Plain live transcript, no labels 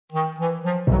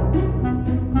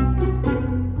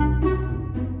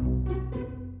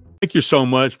thank you so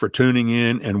much for tuning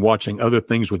in and watching Other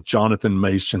Things with Jonathan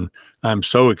Mason. I'm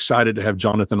so excited to have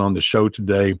Jonathan on the show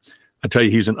today. I tell you,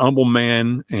 he's an humble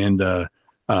man, and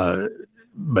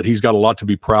but he's got a lot to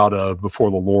be proud of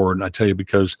before the Lord. And I tell you,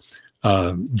 because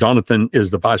Jonathan is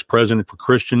the vice president for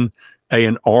Christian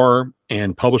A&R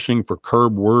and publishing for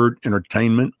Curb Word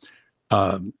Entertainment,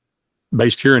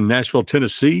 based here in Nashville,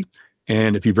 Tennessee.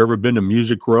 And if you've ever been to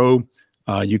Music Row,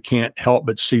 you can't help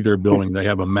but see their building. They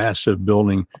have a massive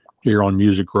building here on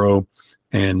Music Row.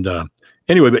 And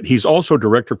anyway, but he's also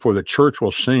director for The Church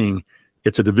Will Sing.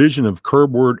 It's a division of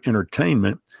Curb Word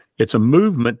Entertainment. It's a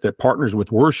movement that partners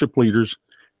with worship leaders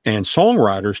and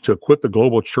songwriters to equip the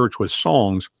global church with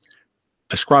songs,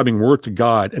 ascribing worth to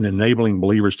God and enabling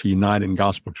believers to unite in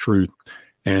gospel truth.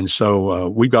 And so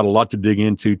we've got a lot to dig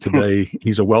into today.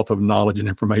 He's a wealth of knowledge and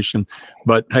information.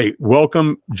 But hey,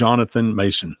 welcome, Jonathan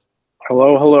Mason.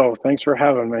 Hello. Thanks for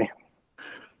having me.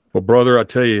 Well, brother, I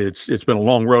tell you, it's been a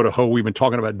long road to hoe. We've been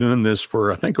talking about doing this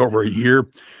for, I think, over a year.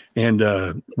 And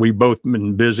we've both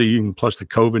been busy, and plus the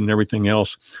COVID and everything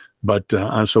else. But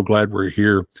I'm so glad we're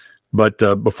here. But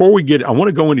before we get, I want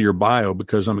to go into your bio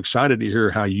because I'm excited to hear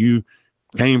how you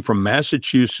came from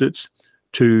Massachusetts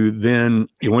to then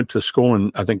you went to school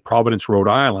in, I think, Providence, Rhode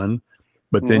Island.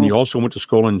 But then you also went to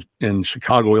school in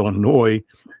Chicago, Illinois.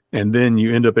 And then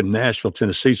you end up in Nashville,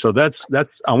 Tennessee. So that's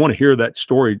I want to hear that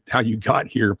story, how you got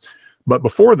here. But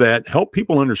before that, help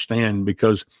people understand,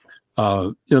 because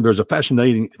there's a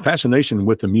fascination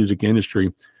with the music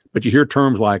industry, but you hear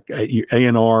terms like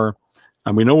A&R,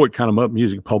 and we know what kind of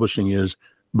music publishing is,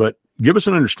 but give us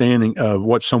an understanding of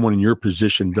what someone in your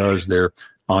position does there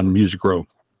on Music Row.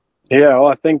 Yeah, well,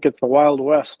 I think it's the Wild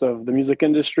West of the music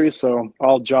industry, so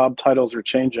all job titles are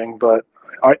changing, but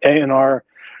A&R,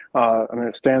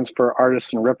 it stands for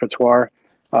artists and repertoire,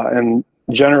 and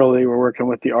generally we're working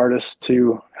with the artists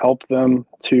to help them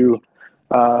to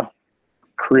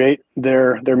create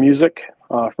their music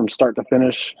from start to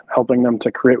finish, helping them to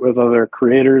create with other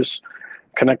creators,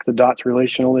 connect the dots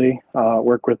relationally,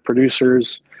 work with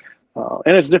producers,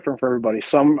 and it's different for everybody.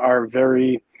 Some are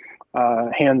very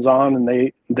hands-on, and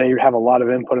they have a lot of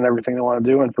input in everything they want to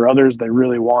do, and for others they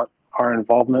really want our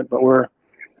involvement, but we're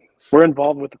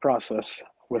involved with the process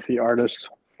with the artists.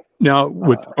 Now,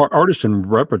 with artists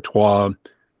and repertoire,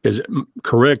 is it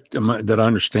correct that I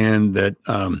understand that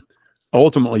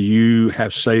ultimately you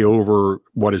have say over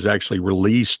what is actually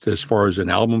released as far as an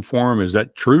album form? Is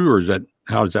that true, or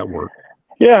how does that work?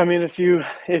 Yeah, I mean, if you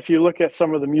look at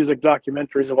some of the music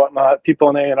documentaries and whatnot, people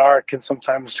in A&R can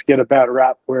sometimes get a bad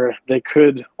rap where they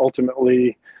could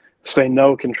ultimately say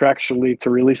no contractually to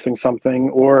releasing something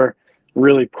or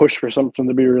really push for something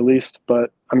to be released.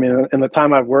 But I mean, in the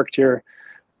time I've worked here,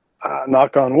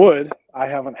 knock on wood, I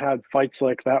haven't had fights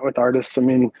like that with artists. I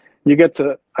mean,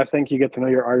 I think you get to know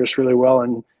your artist really well,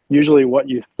 and usually what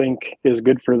you think is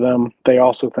good for them, they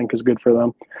also think is good for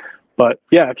them. But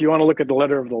yeah, if you want to look at the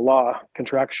letter of the law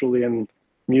contractually in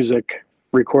music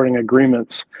recording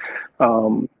agreements,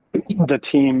 the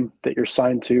team that you're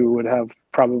signed to would have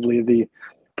probably the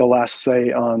last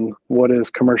say on what is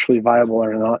commercially viable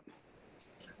or not.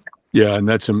 Yeah, and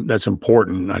that's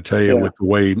important. I tell you, with the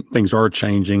way things are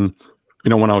changing,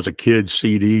 when I was a kid,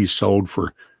 CDs sold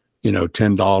for,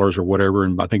 $10 or whatever.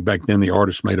 And I think back then the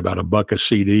artist made about $1 a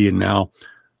CD, and now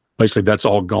basically that's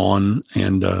all gone.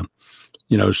 And,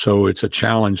 so it's a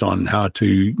challenge on how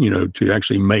to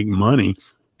actually make money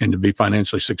and to be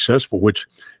financially successful, which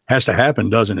has to happen,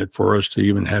 doesn't it, for us to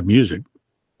even have music?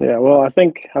 Yeah, well, I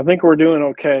think we're doing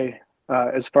okay.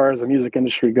 As far as the music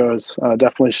industry goes,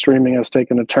 definitely streaming has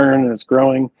taken a turn and it's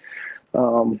growing.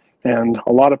 And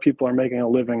a lot of people are making a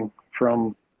living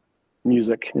from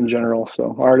music in general.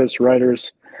 So artists,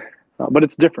 writers, but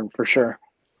it's different for sure.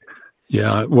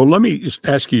 Yeah. Well, let me just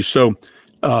ask you. So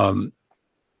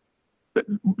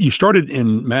you started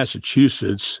in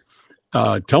Massachusetts.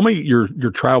 Tell me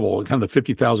your travel, kind of the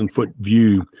 50,000 foot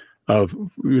view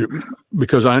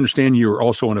because I understand you were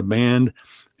also in a band.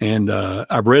 And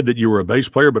I've read that you were a bass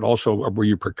player, but also were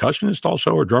you a percussionist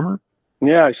also, or drummer?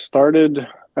 Yeah, I started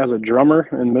as a drummer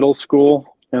in middle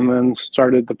school and then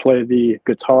started to play the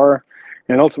guitar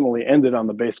and ultimately ended on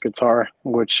the bass guitar,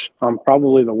 which I'm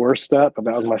probably the worst at, but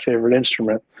that was my favorite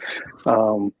instrument.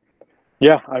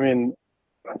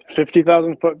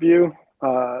 50,000 foot view.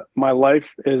 My life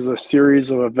is a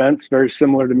series of events very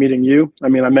similar to meeting you. I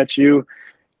mean, I met you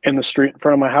in the street in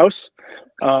front of my house.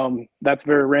 That's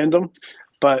very random.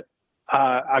 But,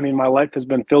 my life has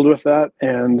been filled with that.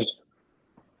 And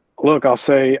look, I'll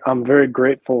say I'm very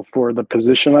grateful for the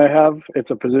position I have.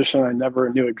 It's a position I never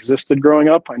knew existed growing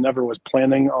up. I never was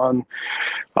planning on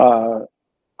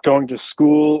going to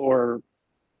school or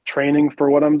training for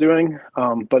what I'm doing.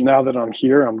 But now that I'm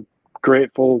here, I'm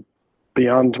grateful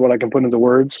beyond what I can put into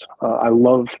words. I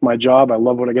love my job. I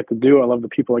love what I get to do. I love the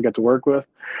people I get to work with.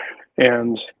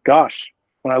 And gosh,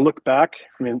 when I look back,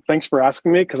 I mean, thanks for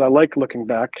asking me, because I like looking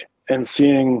back and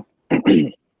seeing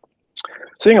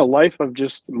seeing a life of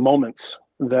just moments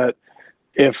that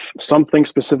if something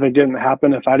specific didn't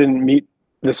happen, if I didn't meet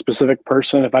this specific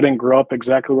person, if I didn't grow up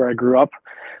exactly where I grew up,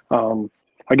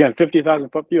 again, 50,000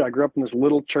 foot view, I grew up in this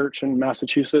little church in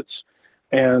Massachusetts,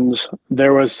 and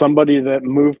there was somebody that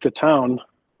moved to town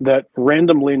that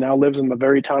randomly now lives in the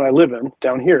very town I live in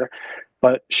down here.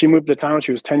 But she moved to town.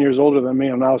 She was 10 years older than me,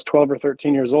 and when I was 12 or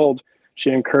 13 years old, she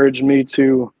encouraged me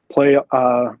to play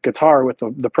guitar with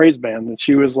the praise band. And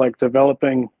she was like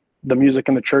developing the music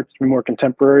in the church to be more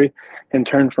contemporary and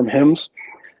turn from hymns.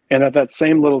 And at that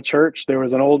same little church, there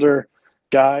was an older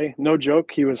guy, no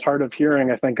joke, he was hard of hearing,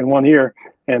 I think, in one ear,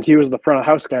 and he was the front of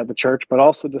house guy at the church, but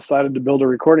also decided to build a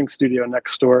recording studio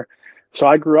next door. So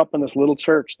I grew up in this little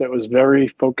church that was very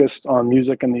focused on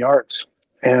music and the arts.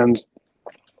 And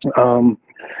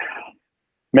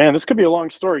man, this could be a long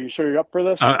story. You sure you're up for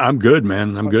this? I'm good,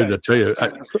 man. I'm good. I tell you,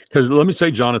 because let me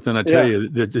say, Jonathan, I tell you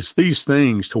that it's these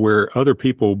things to where other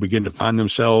people begin to find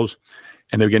themselves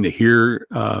and they begin to hear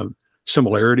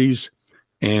similarities.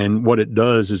 And what it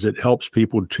does is it helps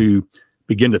people to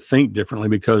begin to think differently,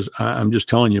 because I'm just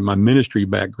telling you, my ministry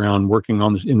background, working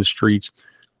on in the streets,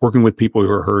 working with people who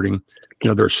are hurting,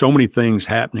 there are so many things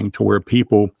happening to where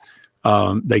people,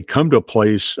 they come to a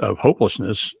place of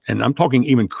hopelessness. And I'm talking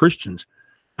even Christians.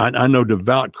 I know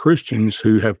devout Christians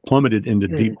who have plummeted into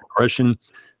deep depression,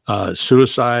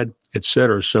 suicide, et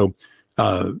cetera. So,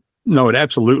 no, it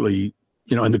absolutely,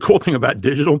 and the cool thing about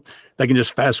digital, they can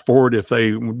just fast forward if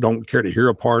they don't care to hear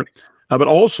a part. But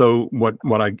also what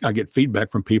I get feedback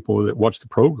from people that watch the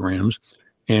programs,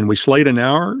 and we slayed an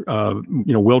hour.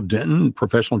 Will Denton,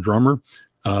 professional drummer,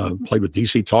 played with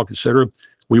DC Talk, et cetera.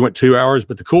 We went 2 hours,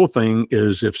 but the cool thing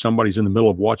is if somebody's in the middle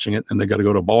of watching it and they got to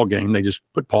go to a ball game, they just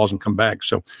put pause and come back.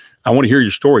 So I want to hear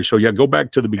your story. So go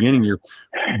back to the beginning, your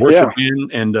worship in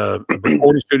and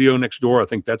recording studio next door. I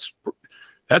think that's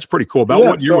pretty cool. About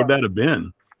what year would that have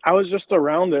been? I was just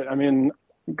around it. I mean,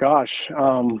 gosh,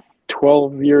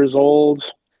 12 years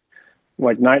old,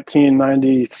 like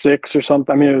 1996 or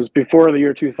something. I mean, it was before the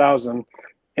year 2000.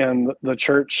 And the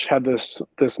church had this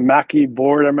Mackie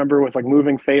board, I remember, with like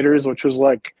moving faders, which was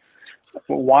like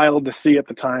wild to see at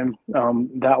the time,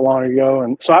 that long ago.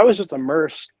 And so I was just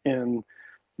immersed in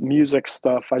music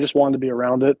stuff. I just wanted to be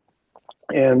around it.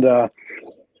 And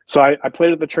so I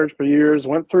played at the church for years,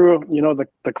 went through,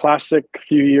 the classic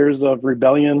few years of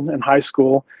rebellion in high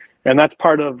school. And that's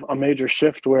part of a major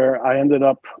shift where I ended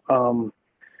up,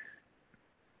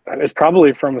 it's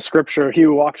probably from a scripture, he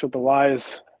who walks with the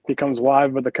wise becomes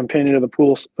wise, but the companion of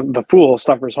the fool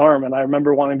suffers harm. And I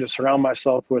remember wanting to surround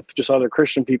myself with just other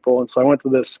Christian people. And so I went to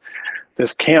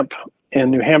this camp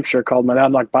in New Hampshire called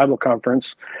Monadnock Bible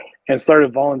Conference and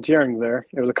started volunteering there.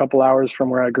 It was a couple hours from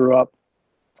where I grew up.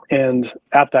 And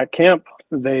at that camp,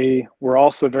 they were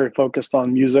also very focused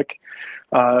on music,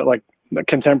 like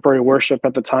contemporary worship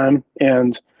at the time.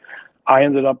 And I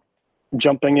ended up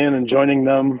jumping in and joining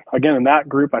them. Again, in that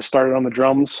group, I started on the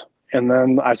drums. And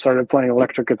then I started playing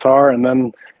electric guitar, and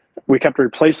then we kept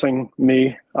replacing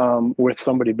me with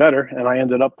somebody better. And I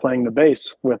ended up playing the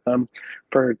bass with them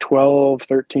for 12,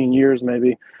 13 years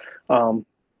maybe.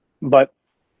 But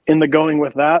in the going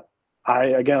with that,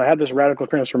 I had this radical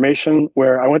transformation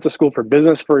where I went to school for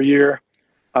business for a year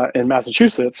in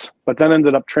Massachusetts, but then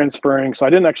ended up transferring. So I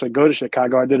didn't actually go to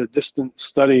Chicago. I did a distance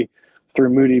study through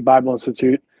Moody Bible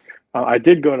Institute. I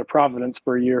did go to Providence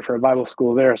for a year for a Bible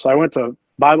school there. So I went to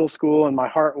Bible school, and my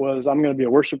heart was, I'm going to be a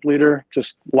worship leader,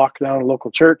 just lock down a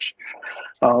local church,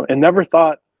 and never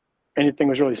thought anything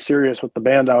was really serious with the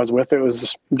band I was with. It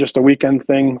was just a weekend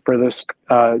thing for this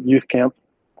youth camp.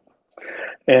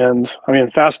 And I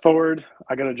mean, fast forward,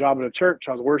 I got a job at a church.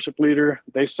 I was a worship leader.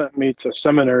 They sent me to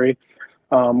seminary,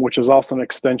 which was also an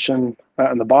extension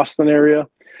in the Boston area.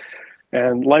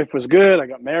 And life was good. I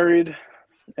got married.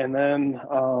 And then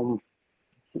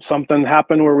something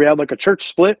happened where we had like a church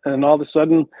split, and all of a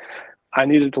sudden I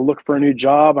needed to look for a new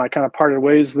job. I kind of parted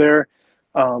ways there.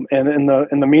 And in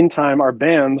the meantime, our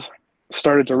band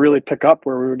started to really pick up,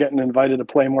 where we were getting invited to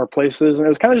play more places. And it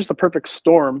was kind of just a perfect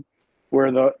storm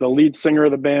where the lead singer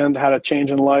of the band had a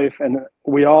change in life, and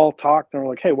we all talked and we're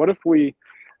like, hey,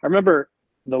 I remember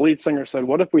the lead singer said,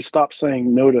 what if we stop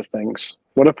saying no to things?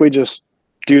 What if we just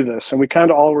do this? And we kind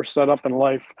of all were set up in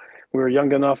life. We were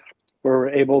young enough where we were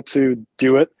able to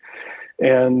do it.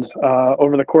 And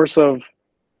over the course of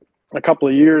a couple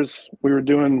of years, we were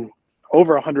doing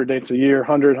over 100 dates a year,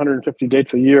 150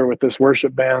 dates a year with this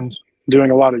worship band,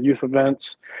 doing a lot of youth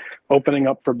events, opening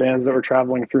up for bands that were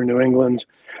traveling through New England.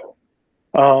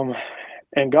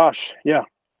 And gosh, yeah,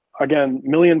 again,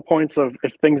 million points of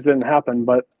if things didn't happen,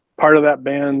 but part of that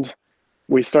band,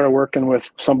 we started working with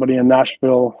somebody in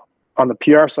Nashville on the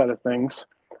PR side of things.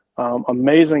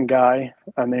 Amazing guy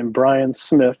named Brian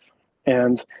Smith.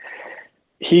 And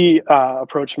he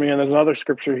approached me, and there's another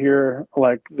scripture here,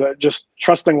 like just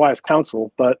trusting wise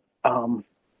counsel. But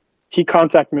he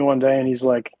contacted me one day and he's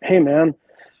like, "Hey man,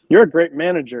 you're a great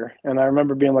manager." And I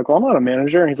remember being like, "Well, I'm not a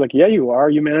manager." And he's like, "Yeah, you are.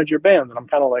 You manage your band." And I'm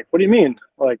kind of like, "What do you mean?"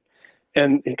 Like,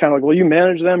 and he's kind of like, "Well, you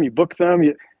manage them, you book them."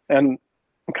 And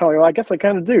I'm kind of like, "Well, I guess I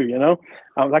kind of do, you know?"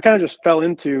 I kind of just fell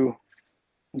into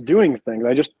doing things.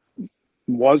 I just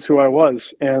was who I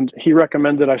was. And he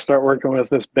recommended I start working with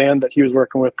this band that he was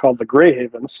working with called the Grey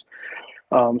Havens.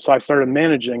 So I started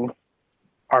managing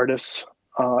artists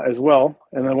as well.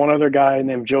 And then one other guy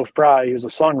named Joe Fry, he was a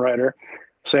songwriter.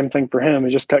 Same thing for him.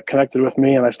 He just got connected with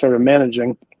me and I started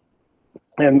managing.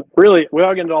 And really,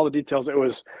 without getting into all the details, it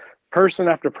was person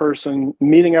after person,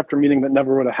 meeting after meeting that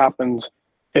never would have happened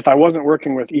if I wasn't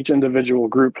working with each individual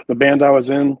group. The band I was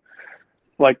in,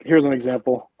 like, here's an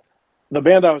example. The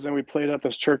band I was in, we played at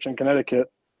this church in Connecticut,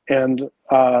 and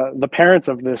the parents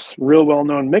of this real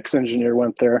well-known mix engineer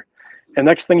went there. And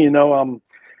next thing you know, I'm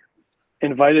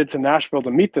invited to Nashville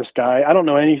to meet this guy. I don't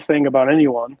know anything about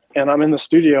anyone. And I'm in the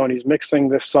studio and he's mixing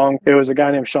this song. It was a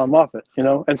guy named Sean Moffett, you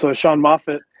know? And so Sean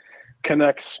Moffett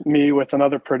connects me with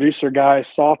another producer guy,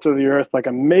 salt of the earth, like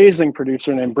amazing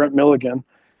producer named Brent Milligan.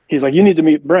 He's like, "You need to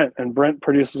meet Brent." And Brent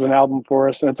produces an album for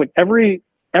us. And it's like everybody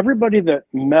that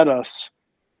met us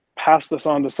passed us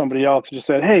on to somebody else, just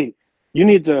said, "Hey, you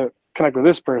need to connect with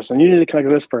this person. You need to connect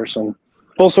with this person."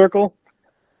 Full circle.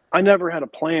 I never had a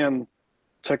plan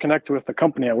to connect with the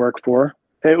company I work for.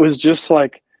 It was just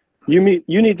like, you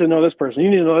need to know this person. You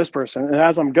need to know this person. And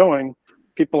as I'm going,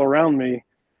 people around me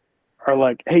are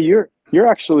like, "Hey, you're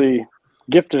actually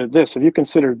gifted at this. Have you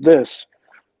considered this?"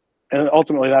 And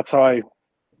ultimately that's how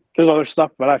there's other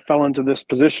stuff, but I fell into this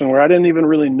position where I didn't even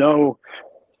really know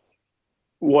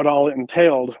what all it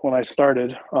entailed when I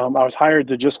started. I was hired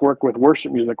to just work with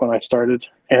worship music when I started.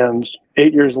 And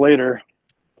 8 years later,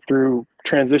 through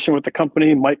transition with the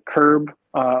company, Mike Curb,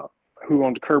 who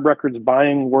owned Curb Records,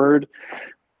 buying Word,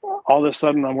 all of a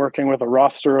sudden I'm working with a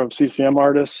roster of CCM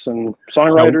artists and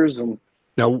songwriters.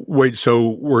 Now wait,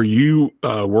 so were you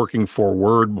working for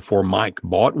Word before Mike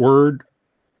bought Word?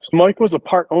 Mike was a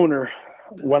part owner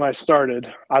when I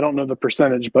started. I don't know the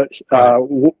percentage, but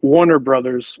Warner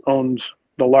Brothers owned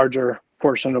the larger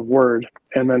portion of Word,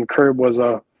 and then Curb was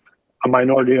a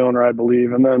minority owner, I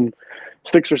believe. And then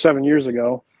 6 or 7 years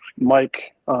ago,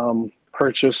 Mike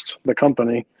purchased the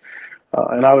company,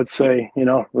 and I would say, you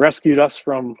know, rescued us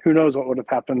from who knows what would have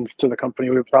happened to the company.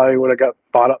 We probably would have got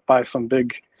bought up by some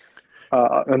big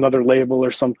another label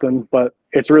or something. But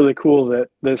it's really cool that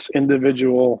this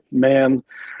individual man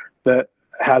that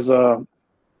has a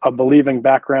believing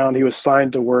background, he was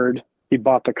signed to Word, he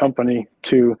bought the company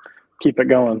to keep it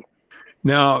going.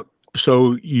 Now,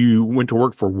 so you went to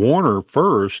work for Warner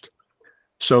first.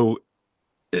 So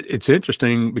it's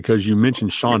interesting because you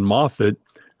mentioned Sean Moffett.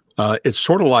 It's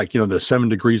sort of like, you know, the 7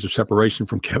 degrees of separation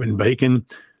from Kevin Bacon.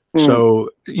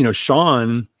 So, you know,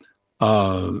 Sean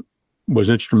was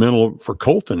instrumental for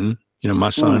Colton, you know, my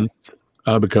son,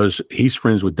 because he's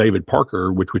friends with David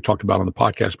Parker, which we talked about on the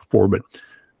podcast before. But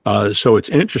so it's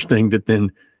interesting that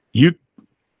then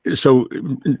so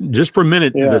just for a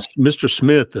minute, Mr.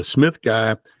 Smith, the Smith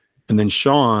guy, and then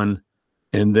Sean,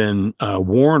 and then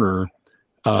Warner.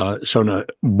 So now,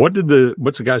 what's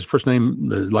the guy's first name,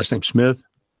 the last name Smith?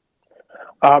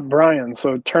 Brian.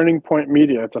 So Turning Point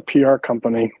Media, it's a PR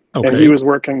company. Okay. And he was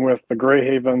working with the Grey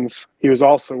Havens. He was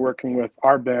also working with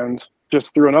our band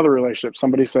just through another relationship.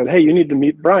 Somebody said, "Hey, you need to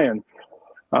meet Brian."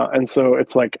 And so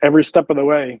it's like every step of the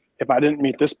way, if I didn't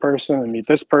meet this person and meet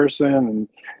this person and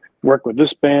work with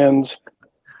this band.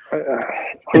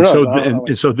 So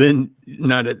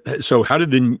how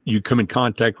did then you come in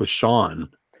contact with Sean?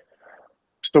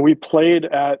 So we played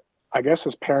at, I guess,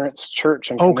 his parents'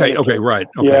 church in Connecticut. Okay, right.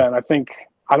 Okay. Yeah, and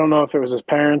I don't know if it was his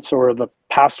parents or the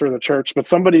pastor of the church, but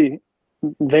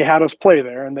they had us play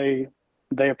there, and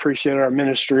they appreciated our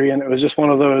ministry, and it was just one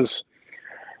of those,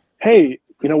 "Hey,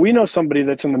 you know, we know somebody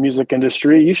that's in the music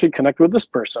industry. You should connect with this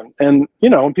person." And, you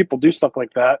know, when people do stuff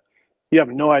like that, you have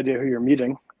no idea who you're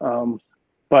meeting.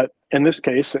 But in this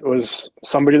case, it was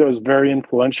somebody that was very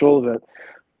influential, that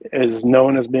is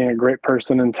known as being a great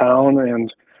person in town.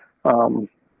 And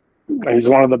he's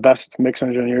one of the best mix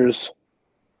engineers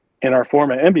in our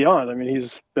format and beyond. I mean,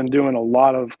 he's been doing a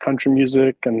lot of country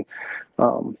music, and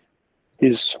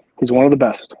he's one of the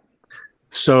best.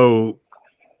 So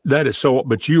that is so.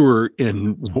 But you were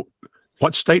in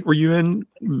what state were you in?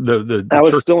 I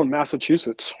was still in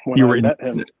Massachusetts when I met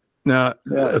him. Now,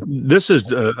 this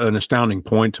is an astounding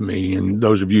point to me, and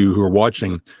those of you who are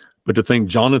watching. But to think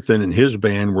Jonathan and his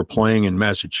band were playing in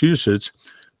Massachusetts,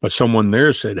 but someone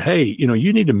there said, "Hey,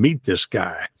 you need to meet this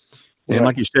guy." And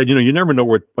like you said, you never know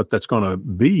what that's going to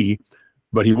be.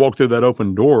 But he walked through that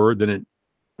open door. Then it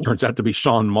turns out to be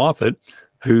Sean Moffett,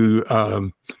 who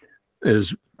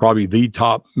is probably the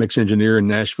top mix engineer in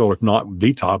Nashville, if not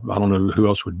the top. I don't know who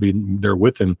else would be there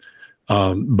with him.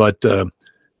 And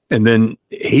then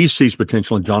he sees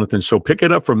potential in Jonathan. So pick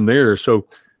it up from there. So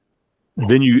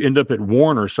then you end up at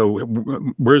Warner. So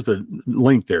where's the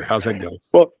link there? How's that go?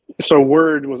 Well, so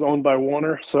Word was owned by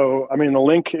Warner. So, I mean, the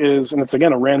link is, and it's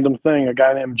again a random thing, a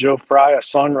guy named Joe Fry, a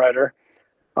songwriter.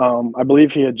 I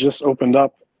believe he had just opened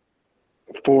up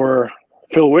for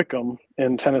Phil Wickham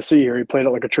in Tennessee here. He played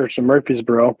at like a church in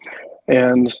Murfreesboro.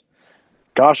 And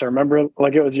gosh, I remember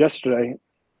like it was yesterday.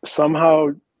 Somehow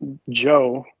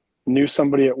Joe knew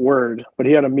somebody at Word, but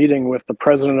he had a meeting with the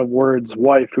president of Word's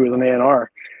wife, who was an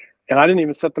A&R. And I didn't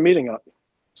even set the meeting up.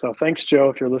 So thanks, Joe,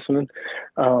 if you're listening.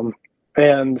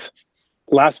 And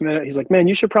last minute, he's like, man,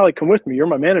 you should probably come with me. You're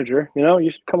my manager.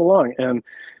 You should come along. And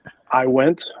I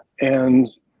went and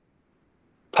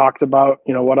talked about,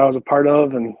 what I was a part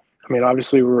of. And I mean,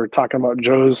 obviously we were talking about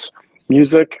Joe's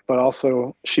music, but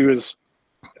also she was,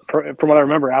 from what I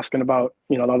remember, asking about,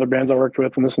 the other bands I worked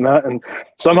with and this and that. And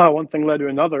somehow one thing led to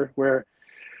another, where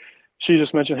she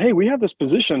just mentioned, hey, we have this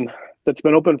position that's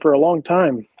been open for a long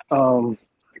time.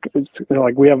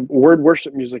 Like we have Word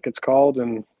Worship Music, it's called.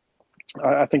 And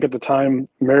I think at the time,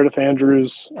 Meredith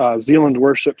Andrews, Zealand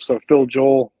Worship, so Phil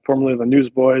Joel, formerly the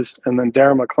Newsboys, and then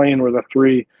Darren McLean were the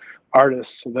three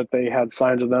artists that they had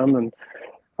signed to them. And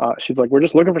she's like, we're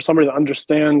just looking for somebody that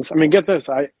understands. I mean, get this,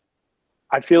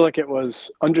 I feel like it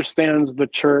was understands the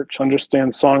church,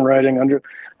 understands songwriting,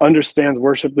 understands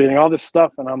worship leading, all this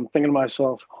stuff. And I'm thinking to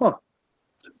myself,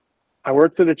 I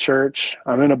worked at a church.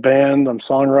 I'm in a band. I'm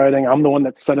songwriting. I'm the one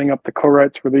that's setting up the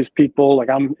co-writes for these people. Like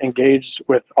I'm engaged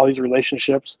with all these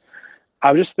relationships.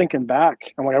 I was just thinking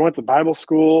back. I'm like, I went to Bible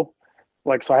school.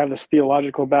 Like, so I have this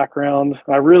theological background.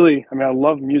 I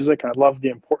love music. I love the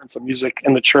importance of music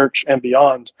in the church and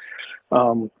beyond.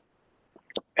 And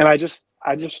I just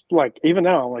like, even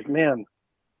now, I'm like, man,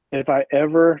 if I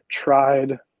ever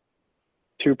tried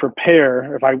to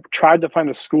prepare, if I tried to find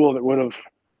a school that would have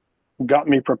got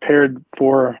me prepared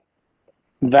for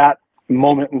that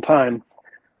moment in time,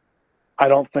 I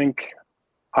don't think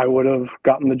I would have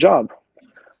gotten the job.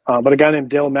 But a guy named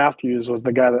Dale Matthews was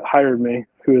the guy that hired me,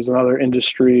 who is another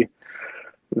industry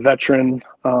veteran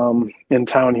in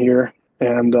town here.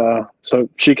 And so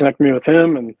she connected me with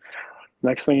him, and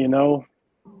next thing you know,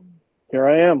 here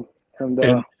I am. And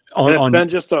it's been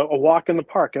just a walk in the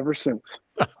park ever since.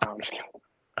 I'm just kidding.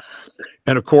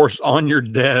 And of course, on your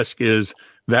desk is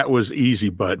that was easy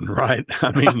button, right?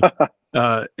 I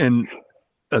mean,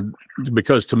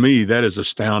 because to me, that is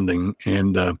astounding.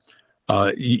 And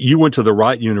you went to the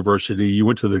right university, you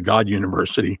went to the God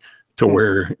University, to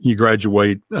where you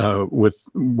graduate with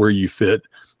where you fit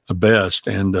best.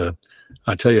 And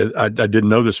I tell you, I didn't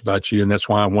know this about you, and that's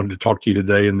why I wanted to talk to you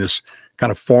today in this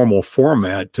kind of formal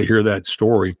format to hear that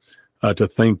story, to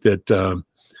think that,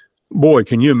 boy,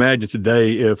 can you imagine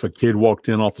today if a kid walked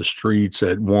in off the streets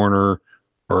at Warner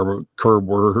or Curb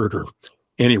Word or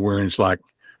anywhere, and it's like,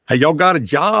 hey, y'all got a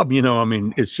job? I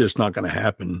mean, it's just not going to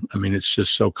happen. I mean, it's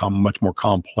just so much more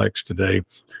complex today.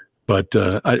 But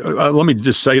let me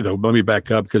just say, though, let me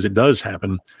back up, because it does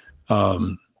happen.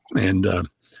 When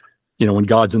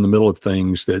God's in the middle of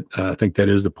things, that I think that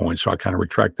is the point. So I kind of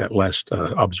retract that last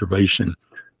observation.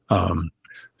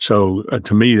 So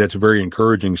to me, that's very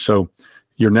encouraging. So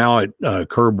you're now at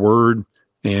Curb Word,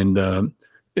 and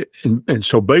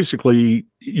so basically,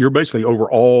 you're basically over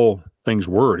all things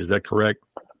Word. Is that correct?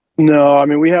 No, I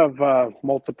mean, we have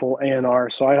multiple A&R.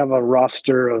 So I have a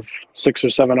roster of 6 or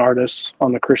 7 artists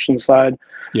on the Christian side,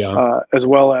 as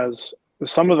well as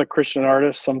some of the Christian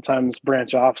artists sometimes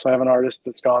branch off. So I have an artist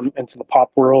that's gone into the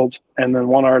pop world, and then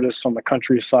one artist on the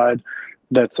country side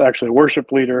that's actually a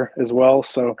worship leader as well.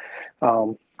 So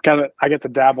I get to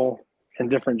dabble in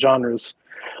different genres.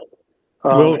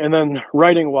 And then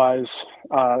writing wise,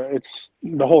 it's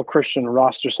the whole Christian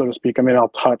roster, so to speak. I mean, I'll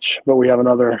touch, but we have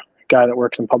another guy that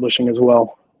works in publishing as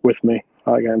well with me,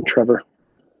 again, Trevor.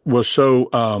 Well,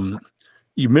 so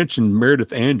you mentioned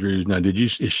Meredith Andrews. Now,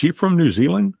 is she from New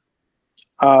Zealand?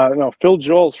 No, Phil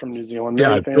Joel's from New Zealand.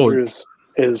 Meredith Andrews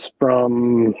is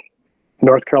from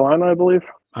North Carolina, I believe.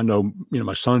 I know,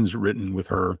 my son's written with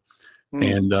her,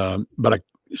 Mm. and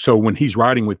so when he's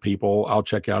writing with people, I'll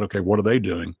check out, okay, what are they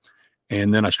doing?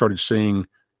 And then I started seeing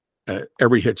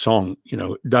every hit song,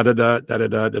 da da da da da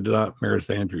da da da, Meredith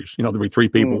Andrews. There'll be three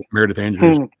people, Meredith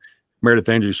Andrews, Meredith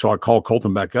Andrews. So I call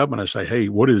Colton back up and I say, hey,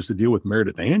 what is the deal with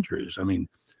Meredith Andrews? I mean,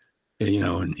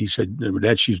 and he said,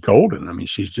 Dad, she's golden. I mean,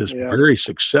 she's just very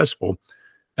successful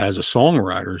as a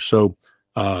songwriter. So,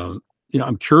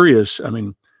 I'm curious. I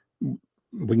mean,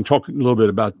 we can talk a little bit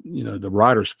about, the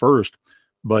writers first,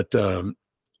 but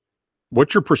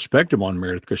what's your perspective on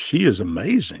Meredith? Because she is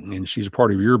amazing and she's a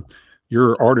part of your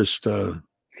artist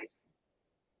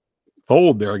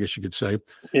fold there, I guess you could say.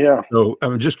 Yeah. So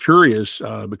I'm just curious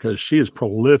because she is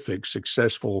prolific,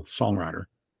 successful songwriter.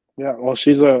 Yeah. Well,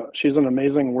 she's an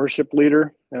amazing worship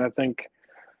leader. And I think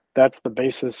that's the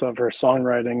basis of her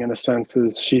songwriting in a sense,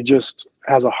 is she just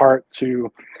has a heart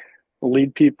to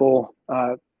lead people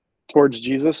towards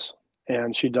Jesus.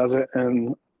 And she does it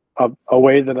in a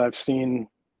way that I've seen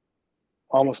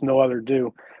almost no other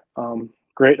do.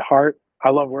 Great heart. I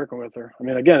love working with her. I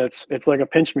mean, again, it's like a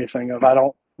pinch me thing of, I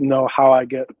don't know how I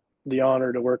get the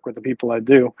honor to work with the people I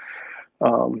do.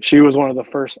 She was one of the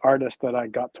first artists that I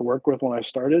got to work with when I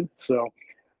started. So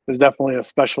there's definitely a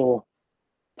special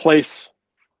place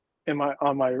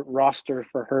on my roster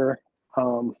for her.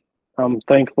 I'm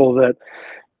thankful that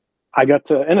I got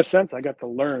to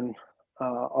learn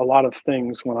a lot of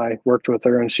things when I worked with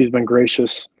her, and she's been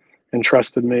gracious and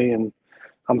trusted me, and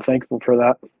I'm thankful for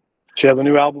that. She has a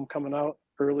new album coming out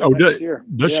early next year.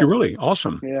 Does she really?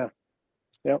 Awesome. Yeah.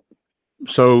 Yep.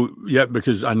 So,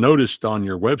 because I noticed on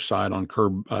your website on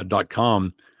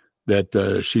curb.com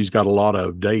that she's got a lot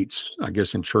of dates, I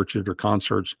guess, in churches or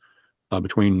concerts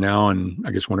between now and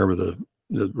I guess whenever the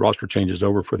roster changes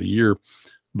over for the year.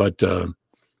 But, so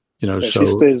she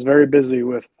stays very busy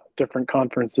with different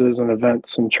conferences and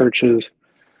events and churches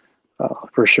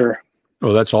for sure.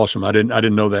 Oh, that's awesome. I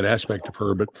didn't know that aspect of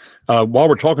her, but while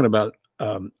we're talking about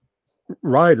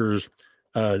writers,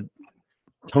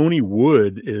 Tony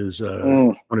Wood is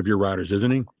one of your writers,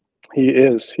 isn't he? He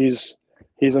is.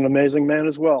 He's an amazing man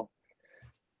as well.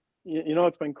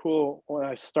 It's been cool when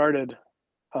I started,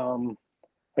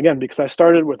 again, because I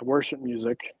started with worship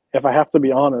music. If I have to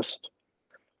be honest,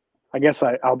 I guess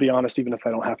I'll be honest, even if I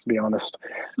don't have to be honest.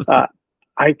 I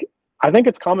think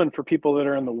it's common for people that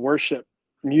are in the worship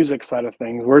music side of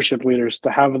things, worship leaders,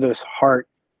 to have this heart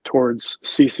towards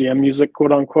CCM music,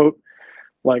 quote unquote,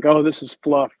 like, oh, this is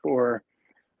fluff, or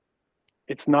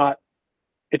it's not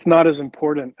as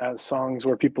important as songs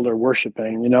where people are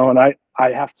worshiping, and I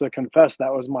have to confess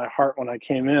that was my heart when I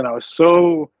came in. I was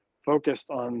so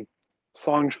focused on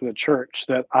songs for the church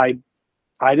that I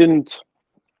didn't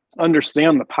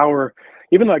understand the power.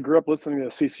 Even though I grew up listening to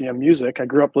CCM music, I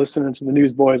grew up listening to the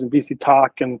Newsboys and BC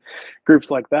Talk and groups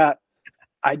like that.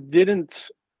 I guess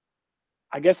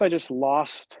I just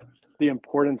lost the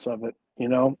importance of it,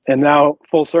 and now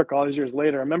full circle, all these years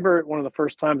later, I remember one of the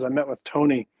first times I met with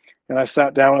Tony and I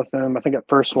sat down with him, I think at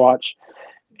First Watch,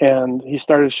 and he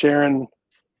started sharing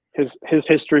his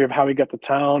history of how he got to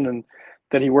town and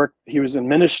that he was in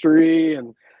ministry,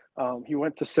 and he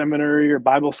went to seminary or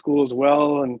Bible school as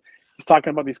well. And he's talking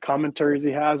about these commentaries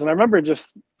he has. And I remember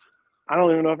I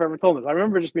don't even know if I ever told this. I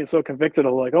remember just being so convicted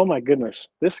of like, oh my goodness,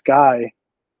 this guy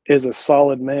is a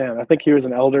solid man. I think he was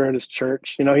an elder at his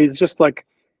church. He's just like,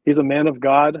 he's a man of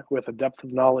God with a depth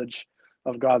of knowledge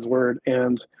of God's word.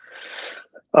 And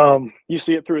you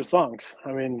see it through his songs.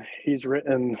 I mean, he's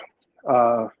written,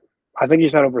 I think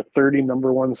he's had over 30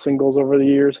 number one singles over the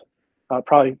years.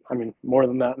 Probably, I mean, more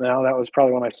than that now. That was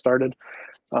probably when I started.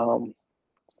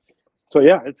 So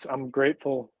yeah, I'm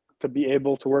grateful to be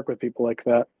able to work with people like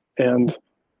that. And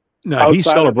he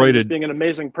celebrated being an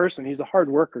amazing person. He's a hard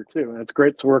worker too, and it's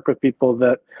great to work with people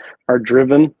that are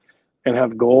driven and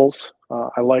have goals.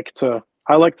 I like to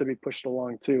be pushed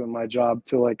along too in my job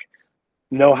to like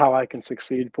know how I can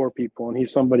succeed for people. And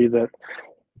he's somebody that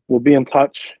will be in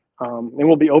touch and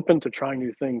will be open to trying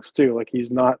new things too. Like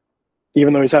he's not,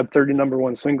 even though he's had 30 number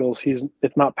one singles,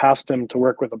 it's not past him to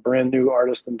work with a brand new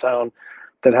artist in town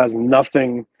that has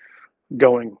nothing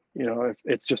going. If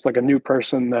it's just like a new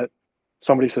person that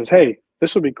somebody says, hey,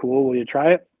 this would be cool, will you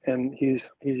try it? And he's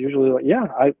usually like, yeah,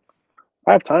 I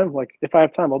have time. Like if I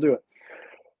have time, I'll do it.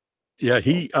 Yeah,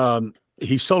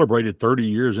 he celebrated 30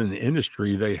 years in the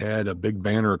industry. They had a big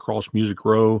banner across Music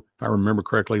Row, if I remember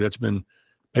correctly.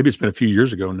 Maybe it's been a few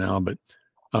years ago now, but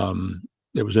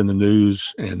it was in the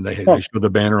news, and they showed the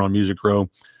banner on Music Row,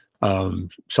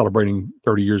 celebrating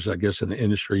 30 years, I guess, in the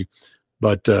industry.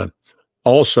 But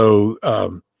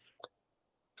also,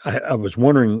 I was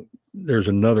wondering, there's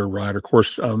another writer, of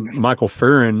course, Michael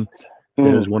Farren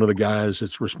is one of the guys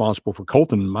that's responsible for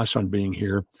Colton, my son, being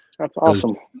here. That's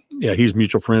awesome. Yeah, he's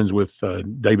mutual friends with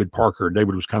David Parker.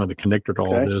 David was kind of the connector to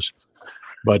all of this.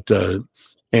 But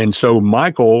and so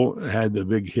Michael had the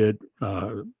big hit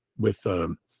with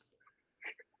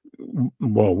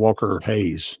Walker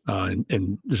Hayes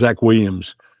and Zach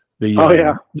Williams.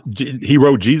 He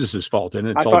wrote Jesus' Fault,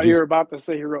 and I thought you were about to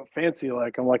say he wrote Fancy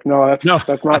Like. I'm like, no,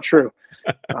 that's not true.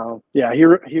 He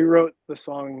wrote the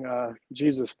song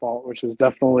Jesus' Fault, which is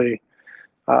definitely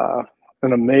an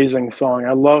amazing song.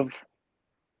 I love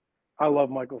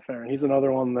Michael Farren. He's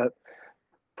another one that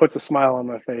puts a smile on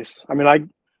my face. I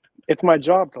mean, it's my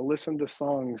job to listen to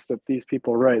songs that these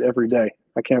people write every day.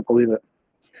 I can't believe it.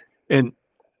 And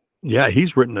yeah,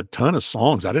 he's written a ton of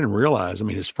songs. I didn't realize. I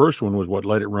mean, his first one was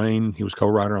Let It Rain. He was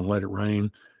co-writer on Let It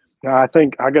Rain. I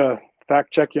think I got to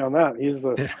fact check you on that. He's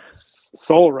the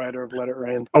sole writer of Let It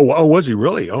Rain. Oh, was he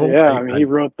really? Oh, yeah. I mean, he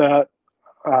wrote that.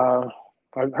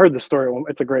 I've heard the story. Well,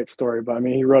 it's a great story, but I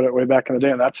mean, he wrote it way back in the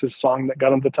day, and that's his song that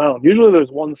got him to town. Usually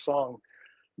there's one song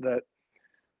that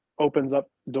opens up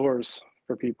doors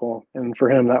for people, and for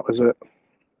him, that was it.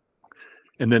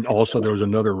 And then also there was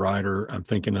another writer I'm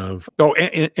thinking of. Oh,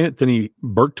 Anthony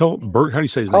Berchtold. How do you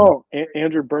say his name? Oh,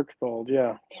 Andrew Berchtold.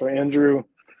 Yeah. So Andrew,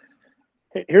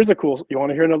 here's a cool. You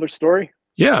want to hear another story?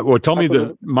 Yeah. Well, tell me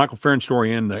the Michael Farren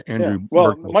story and the Andrew. Yeah.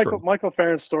 Well, Michael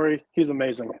Farren's story. He's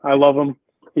amazing. I love him.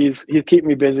 He's keeping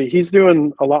me busy. He's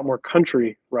doing a lot more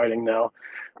country writing now,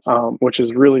 which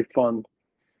is really fun.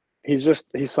 He's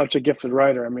such a gifted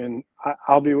writer. I mean,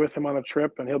 I'll be with him on a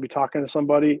trip and he'll be talking to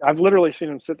somebody. I've literally seen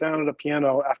him sit down at a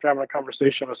piano after having a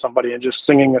conversation with somebody and just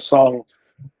singing a song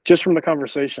just from the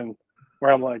conversation,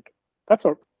 where I'm like, that's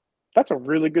a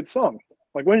really good song.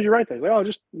 Like, when did you write that? He's like, oh,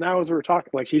 just now as we were talking.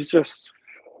 Like, he's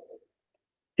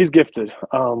gifted.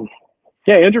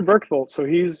 Andrew Berchtold. So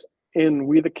he's in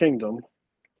We the Kingdom,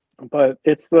 but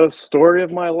it's the story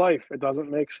of my life. It doesn't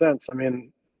make sense. I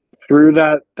mean, through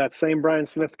that same Brian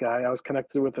Smith guy, I was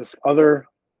connected with this other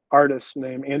artist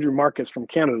named Andrew Marcus from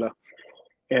Canada.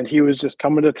 And he was just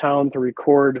coming to town to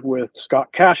record with Scott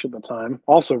Cash at the time,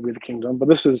 also We the Kingdom, but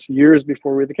this is years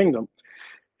before We the Kingdom.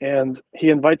 And he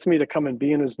invites me to come and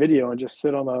be in his video and just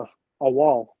sit on a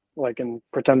wall, like, and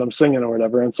pretend I'm singing or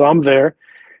whatever. And so I'm there,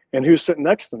 and who's sitting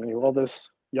next to me? Well, this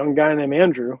young guy named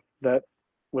Andrew that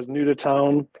was new to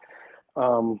town,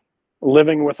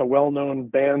 living with a well-known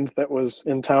band that was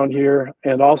in town here,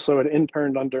 and also had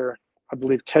interned under, I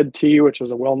believe, Ted T, which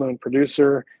is a well-known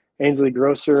producer, Ainsley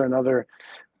Grosser, another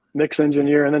mix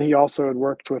engineer, and then he also had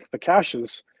worked with the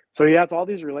Cashes. So he has all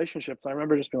these relationships. I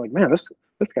remember just being like, man, this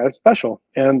guy's special.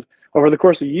 And over the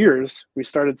course of years, we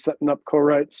started setting up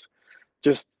co-writes,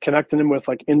 just connecting him with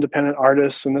like independent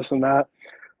artists and this and that.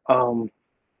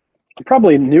 I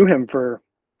probably knew him for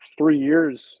 3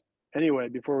 years anyway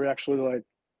before we actually like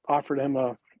offered him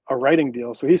a writing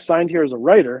deal. So he signed here as a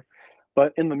writer,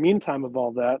 but in the meantime of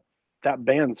all that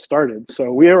band started.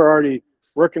 So we were already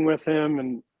working with him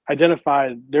and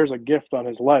identified there's a gift on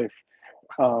his life.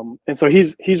 And so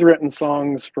he's written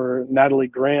songs for Natalie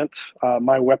Grant.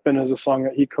 My Weapon is a song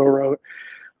that he co-wrote.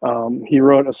 He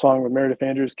wrote a song with Meredith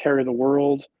Andrews, Carry the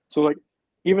World. So like,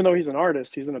 even though he's an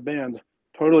artist, he's in a band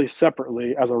totally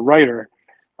separately as a writer.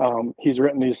 He's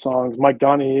written these songs. Mike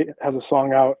Donnie has a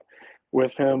song out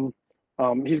with him.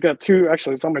 He's got two,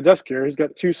 actually it's on my desk here. He's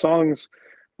got 2 songs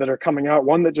that are coming out.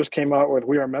 One that just came out with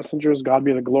We Are Messengers, God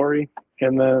Be the Glory.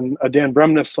 And then a Dan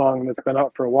Bremnes song that's been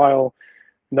out for a while,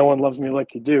 No One Loves Me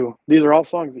Like You Do. These are all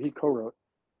songs that he co-wrote.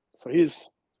 So he's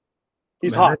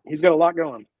hot. He's got a lot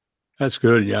going. That's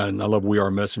good. Yeah. And I love We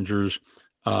Are Messengers.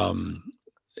 And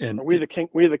We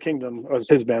the Kingdom was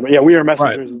his band, but yeah, We Are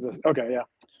Messengers. Right. Okay. Yeah.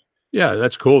 Yeah.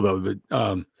 That's cool though.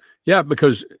 But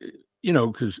because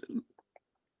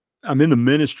I'm in the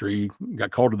ministry, got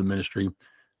called to the ministry,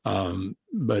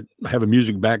 but I have a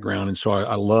music background. And so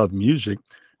I love music.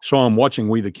 So I'm watching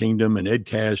We the Kingdom and Ed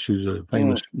Cash, who's a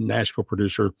famous Nashville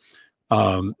producer.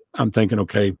 I'm thinking,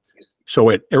 okay, so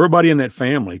everybody in that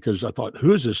family, because I thought,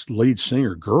 who is this lead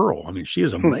singer girl? I mean, she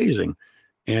is amazing.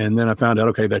 And then I found out,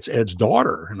 okay, that's Ed's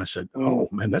daughter. And I said, oh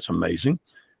man, that's amazing.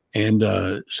 And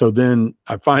so then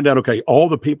I find out, okay, all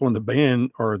the people in the band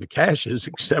are the Cashes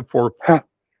except for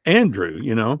Andrew,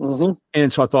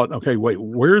 And so I thought, okay, wait,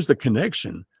 where's the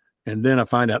connection? And then I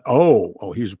find out,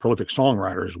 oh, he's a prolific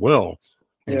songwriter as well.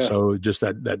 And so just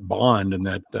that bond and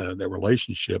that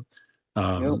relationship.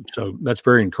 So that's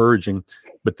very encouraging.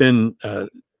 But then,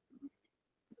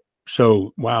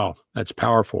 wow, that's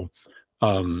powerful.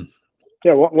 One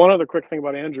other quick thing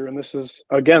about Andrew, and this is,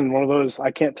 again, one of those,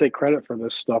 I can't take credit for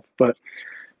this stuff, but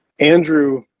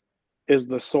Andrew is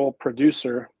the sole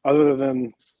producer, other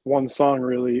than one song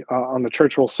really, on The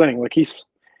Church Will Sing. Like he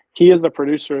is the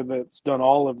producer that's done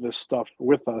all of this stuff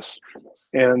with us.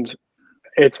 And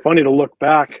it's funny to look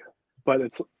back, but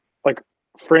it's like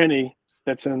Franny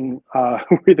that's in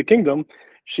We the Kingdom,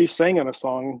 she sang in a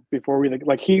song before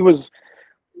he was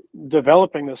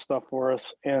developing this stuff for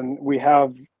us, and we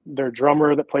have their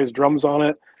drummer that plays drums on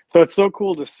it. So it's so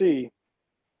cool to see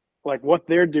like what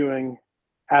they're doing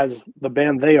as the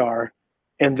band they are,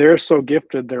 and they're so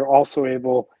gifted. They're also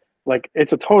able, like,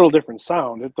 it's a total different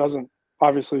sound. It doesn't,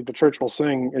 obviously The Church Will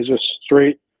Sing is just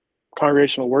straight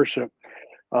congregational worship.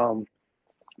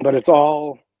 But that's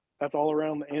all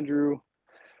around the Andrew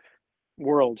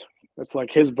world. It's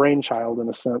like his brainchild in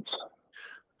a sense.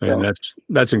 And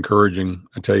that's encouraging,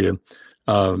 I tell you.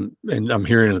 And I'm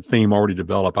hearing a theme already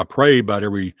develop. I pray about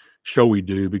every show we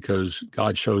do because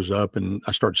God shows up and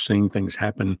I start seeing things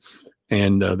happen.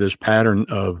 And this pattern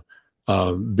of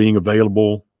being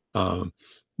available.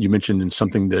 You mentioned in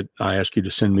something that I asked you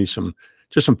to send me some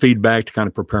feedback to kind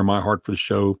of prepare my heart for the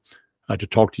show, to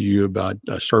talk to you about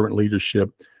servant leadership,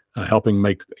 helping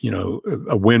make,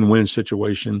 a win-win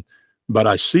situation. But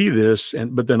I see this,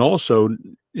 but then also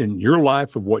in your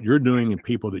life of what you're doing and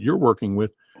people that you're working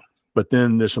with, but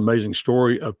then this amazing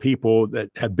story of people that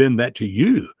have been that to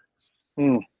you.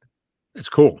 It's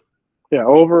cool. Yeah,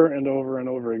 over and over and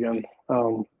over again.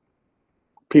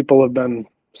 People have been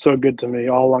so good to me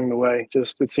all along the way.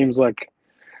 Just, it seems like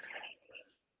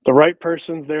the right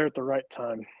person's there at the right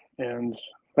time. And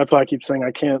that's why I keep saying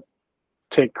I can't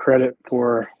take credit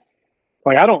for,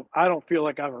 like, I don't feel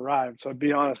like I've arrived. So to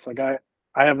be honest, like I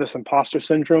have this imposter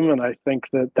syndrome, and I think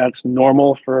that that's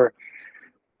normal for,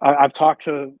 I've talked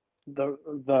to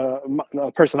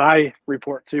the person I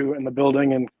report to in the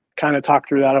building and kind of talk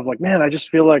through that of like, man, I just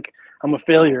feel like I'm a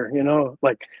failure,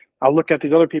 like I'll look at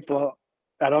these other people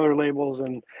at other labels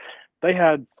and they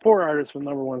had 4 artists with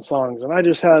 #1 songs and I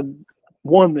just had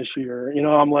 1 this year,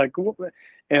 I'm like,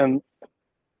 and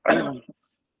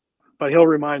but he'll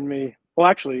remind me,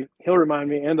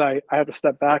 and I have to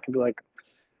step back and be like,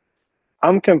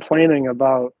 I'm complaining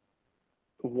about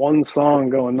 1 song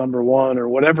going #1 or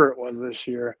whatever it was this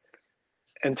year.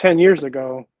 And 10 years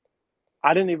ago,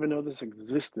 I didn't even know this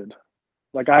existed.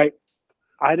 Like I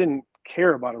didn't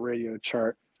care about a radio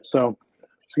chart. So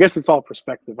I guess it's all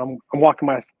perspective. I'm walking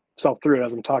myself through it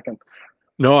as I'm talking.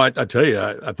 No, I tell you,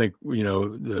 I think, we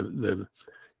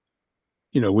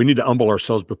need to humble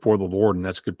ourselves before the Lord, and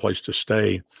that's a good place to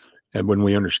stay. And when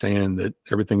we understand that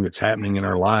everything that's happening in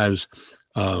our lives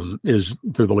is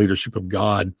through the leadership of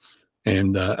God.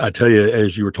 And I tell you,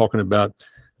 as you were talking about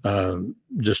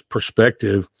just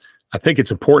perspective, I think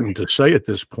it's important to say at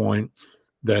this point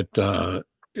that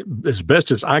as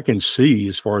best as I can see,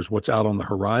 as far as what's out on the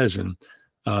horizon,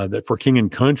 that For King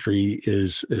and Country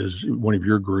is one of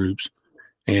your groups,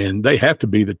 and they have to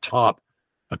be the top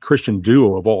Christian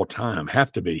duo of all time.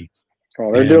 Have to be.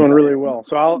 Oh, they're doing really well.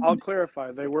 So I'll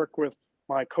clarify. They work with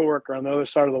my coworker on the other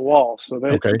side of the wall, so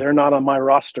they're not on my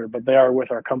roster, but they are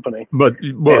with our company. But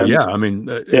I mean,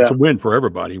 it's a win for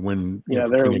everybody when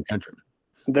For King and Country.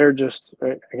 They're just,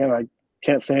 again, I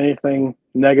can't say anything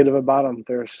negative about them.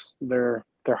 Their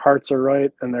hearts are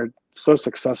right, and they're so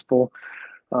successful.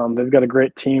 They've got a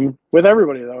great team with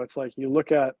everybody, though. It's like you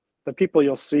look at the people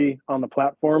you'll see on the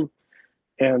platform,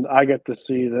 and I get to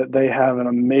see that they have an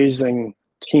amazing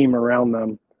team around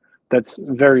them that's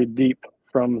very deep,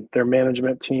 from their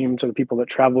management team to the people that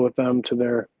travel with them to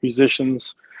their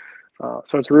musicians.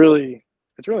 So it's really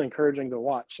encouraging to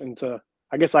watch, and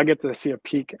I guess I get to see a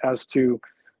peek as to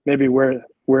maybe where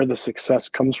the success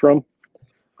comes from.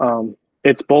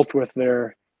 It's both with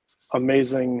their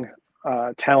amazing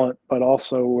talent, but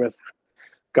also with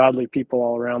godly people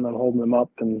all around them, holding them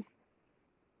up and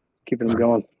keeping them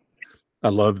going. I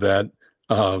love that.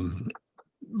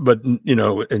 But,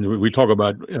 and we talk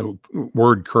about,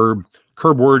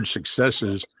 curb word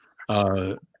successes.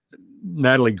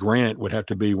 Natalie Grant would have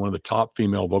to be one of the top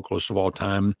female vocalists of all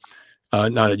time.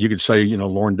 Now you could say,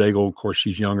 Lauren Daigle, of course,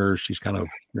 she's younger. She's kind of,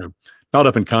 not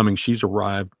up and coming. She's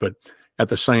arrived, but at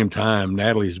the same time,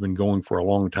 Natalie has been going for a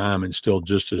long time and still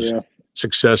just as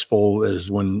successful as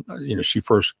when, she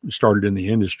first started in the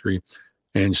industry.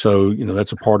 And so,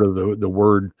 that's a part of the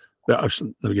word. Let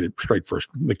me get it straight first.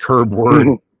 The Curb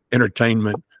Word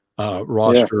Entertainment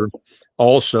roster. Yeah.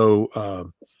 Also,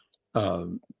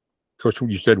 of course,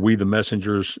 you said We the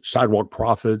Messengers, Sidewalk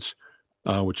Prophets,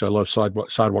 which I love.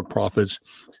 Sidewalk Prophets.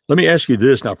 Let me ask you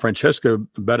this now, Francesca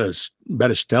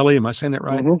Battistelli. Am I saying that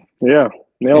right? Mm-hmm. Yeah,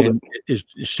 nailed it. Is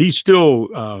she still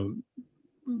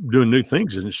doing new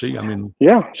things? Isn't she? I mean,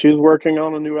 yeah, she's working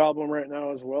on a new album right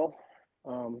now as well.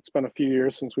 It's been a few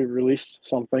years since we've released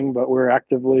something, but we're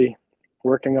actively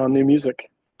working on new music.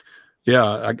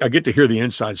 Yeah, I get to hear the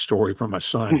inside story from my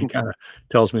son. He kind of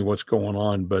tells me what's going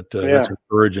on, but that's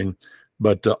encouraging.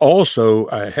 But also,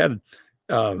 I had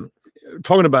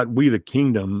talking about We the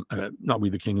Kingdom, not We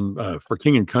the Kingdom, for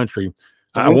King and Country.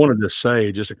 I wanted to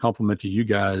say just a compliment to you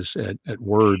guys at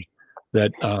Word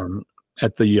that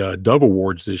at the Dove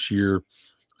Awards this year,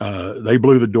 they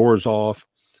blew the doors off.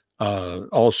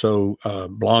 Also,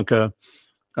 Blanca,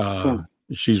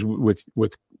 she's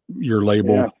with your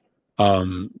label.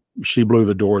 Yeah. She blew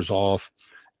the doors off.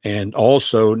 And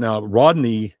also now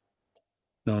Rodney,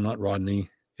 no, not Rodney.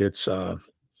 It's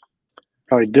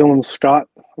probably Dylan Scott.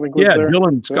 I think was there.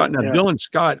 Dylan Scott. Now Dylan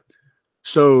Scott.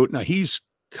 So now he's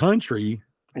country.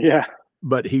 Yeah.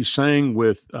 But he sang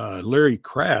with Larry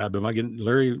Crabb. Am I getting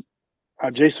Larry?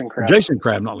 Jason Crabb. Jason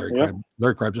Crabb, not Larry Crabb.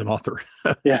 Larry Crabb's an author.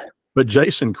 Yeah. But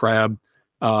Jason Crabb,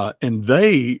 and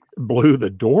they blew the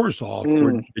doors off.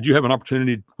 Did you have an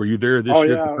opportunity? Were you there this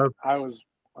year? Yeah, I was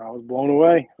blown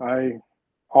away.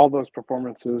 All those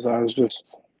performances, I was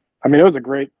just, I mean, it was a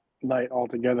great night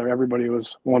altogether. Everybody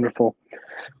was wonderful.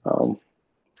 But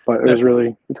it was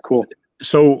really, it's cool.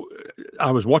 So I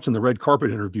was watching the red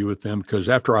carpet interview with them because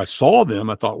after I saw them,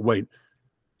 I thought, wait,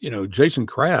 Jason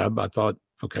Crabb, I thought,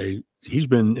 okay, he's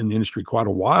been in the industry quite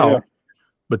a while. Yeah.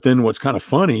 But then what's kind of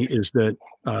funny is that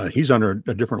he's under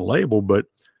a different label, but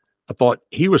I thought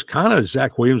he was kind of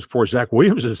Zach Williams before Zach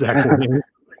Williams is Zach Williams.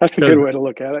 That's a good way to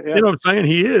look at it. Yeah. You know what I'm saying?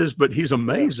 He is, but he's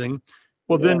amazing. Yeah.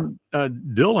 Well, then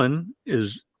Dylan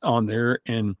is on there,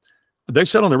 and they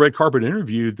said on the red carpet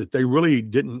interview that they really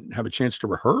didn't have a chance to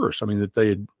rehearse. I mean, that they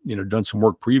had, done some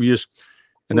work previous,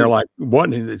 and they're like,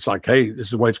 what? And it's like, hey, this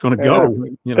is the way it's going to go.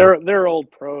 They're old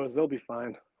pros. They'll be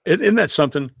fine. Isn't that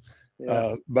something?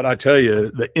 Yeah. But I tell you,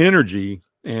 the energy,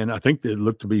 and I think they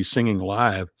looked to be singing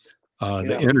live.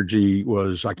 The energy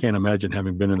was, I can't imagine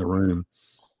having been in the room.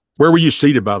 Where were you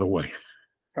seated, by the way?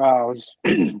 I was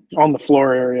on the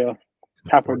floor area,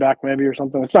 halfway back maybe or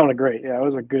something. It sounded great. Yeah, it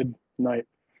was a good night.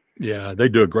 Yeah, they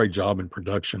do a great job in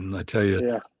production, I tell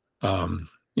you,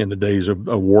 in the days of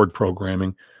award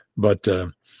programming. But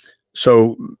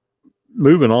so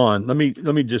moving on, let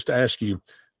me just ask you,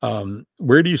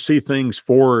 where do you see things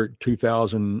for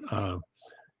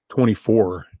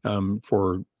 2024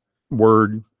 for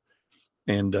Word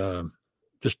and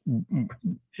just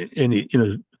any,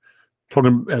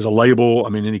 talking as a label? I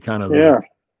mean, any kind of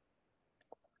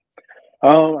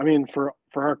I mean, for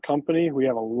our company, we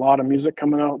have a lot of music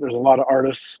coming out. There's a lot of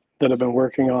artists that have been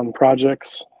working on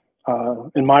projects.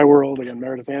 In my world, again,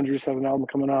 Meredith Andrews has an album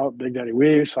coming out. Big Daddy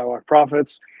Weave, Sidewalk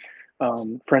Prophets.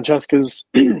 Francesca's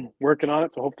working on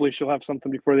it, so hopefully she'll have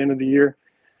something before the end of the year.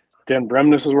 Dan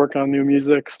Bremnes is working on new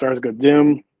music. Stars Go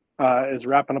Dim is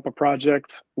wrapping up a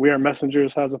project. We Are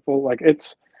Messengers has a full,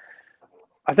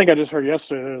 I think I just heard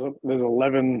yesterday there's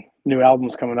 11 new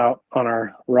albums coming out on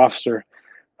our roster.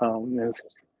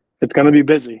 It's going to be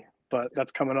busy, but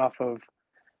that's coming off of,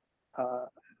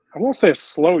 I won't say a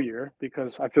slow year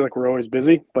because I feel like we're always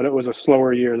busy, but it was a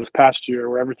slower year this past year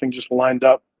where everything just lined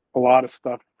up, a lot of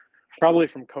stuff, probably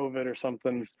from COVID or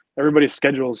something. Everybody's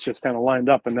schedules just kind of lined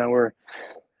up, and now we're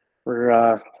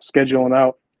scheduling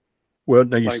out. Well,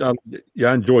 now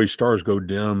I enjoy Stars Go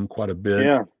Dim quite a bit.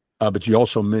 Yeah. But you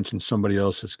also mentioned somebody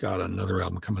else that's got another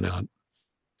album coming out.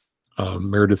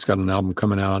 Meredith's got an album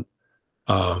coming out.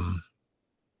 Dan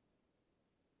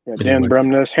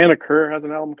Bremnes. Hannah Kerr has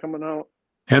an album coming out.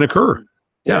 Hannah Kerr.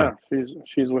 Yeah.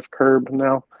 She's with Curb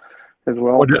now as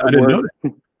well. Oh, I didn't know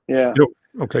that. Yeah.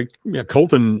 Okay. Yeah.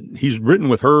 Colton, he's written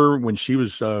with her when she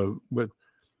was with.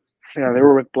 Yeah, they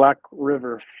were with Black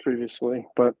River previously,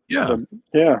 but yeah.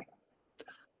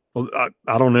 Well,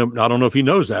 I don't know. I don't know if he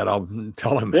knows that. I'll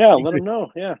tell him. Yeah, let him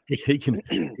know. Yeah, he can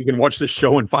watch this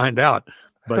show and find out.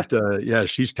 But yeah,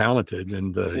 she's talented,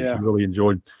 and he really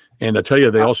enjoyed. And I tell you,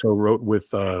 they also wrote with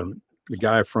the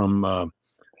guy from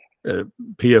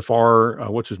PFR.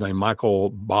 What's his name?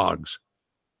 Michael Boggs.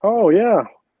 Oh yeah,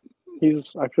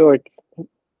 I feel like.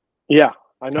 Yeah,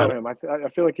 I know him. I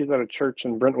feel like he's at a church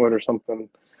in Brentwood or something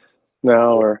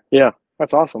now.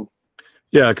 That's awesome.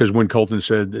 Yeah, because when Colton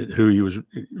said who he was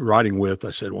writing with,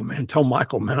 I said, well, man, tell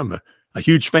Michael, man, I'm a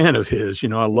huge fan of his.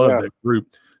 I love that group.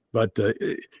 But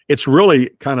it's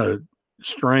really kind of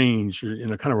strange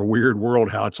in a kind of a weird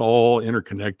world how it's all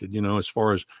interconnected, as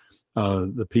far as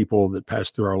the people that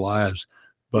pass through our lives.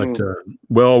 But,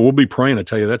 well, we'll be praying. I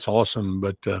tell you, that's awesome.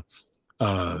 But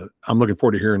I'm looking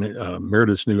forward to hearing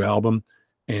Meredith's new album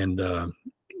and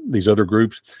these other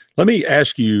groups. Let me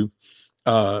ask you,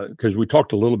 because we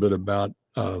talked a little bit about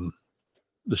the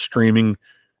streaming.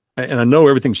 and I know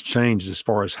everything's changed as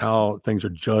far as how things are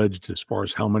judged, as far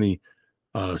as how many,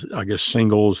 I guess,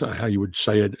 singles, how you would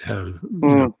say it, have,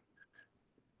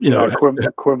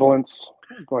 equivalence.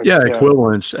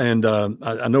 Equivalence. And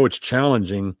I know it's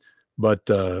challenging, but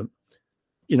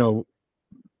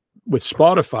with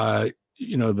Spotify,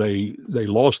 they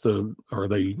lost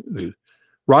the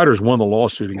writers won the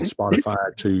lawsuit against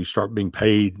Spotify to start being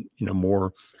paid,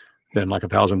 more than like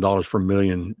 $1,000 for a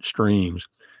million streams.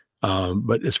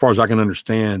 But as far as I can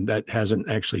understand, that hasn't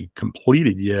actually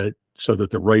completed yet, so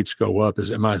that the rates go up.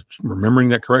 Am I remembering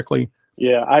that correctly?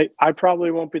 Yeah, I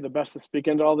probably won't be the best to speak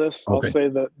into all this. Okay. I'll say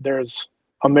that there's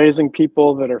amazing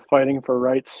people that are fighting for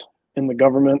rights in the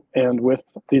government and with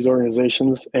these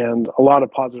organizations, and a lot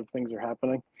of positive things are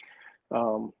happening.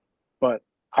 But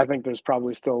I think there's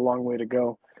probably still a long way to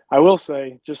go. I will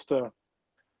say, just to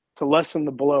lessen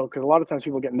the blow, because a lot of times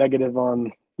people get negative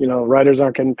on, writers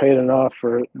aren't getting paid enough,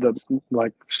 or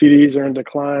CDs are in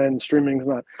decline, streaming's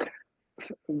not.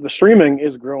 The streaming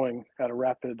is growing at a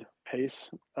rapid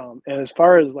pace. And as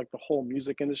far as the whole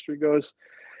music industry goes,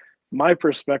 my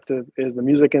perspective is the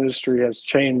music industry has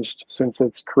changed since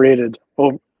it's created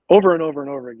over and over and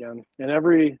over again. And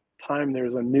every time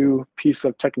there's a new piece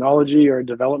of technology or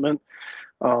development,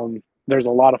 there's a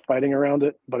lot of fighting around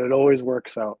it, but it always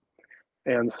works out.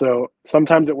 And so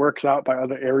sometimes it works out by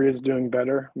other areas doing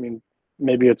better. I mean,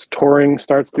 maybe it's touring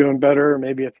starts doing better,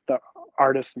 maybe it's the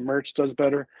artist merch does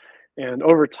better. And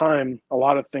over time, a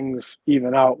lot of things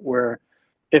even out, where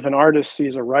if an artist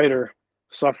sees a writer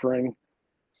suffering,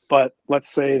 but let's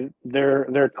say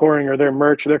they're touring, or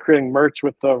they're creating merch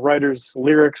with the writer's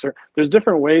lyrics, or there's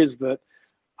different ways that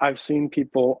I've seen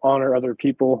people honor other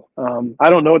people. I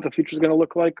don't know what the future is going to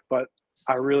look like, but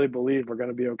I really believe we're going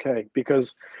to be okay,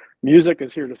 because music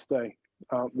is here to stay.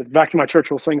 Back to my church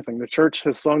will sing thing. The church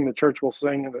has sung, the church will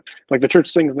sing. The church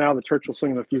sings now, the church will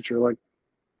sing in the future.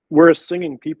 We're a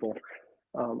singing people.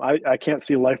 I can't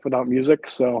see life without music,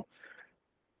 so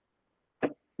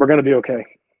we're going to be okay.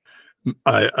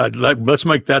 Let's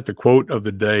make that the quote of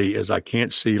the day: is I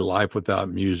can't see life without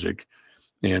music.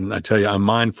 And I tell you, I'm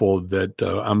mindful that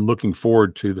I'm looking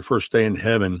forward to the first day in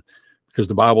heaven, because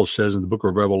the Bible says in the book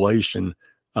of Revelation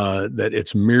that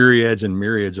it's myriads and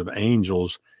myriads of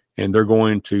angels, and they're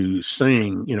going to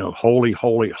sing, holy,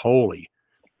 holy, holy.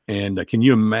 And can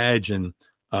you imagine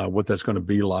what that's going to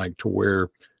be like, to where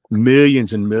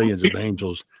millions and millions of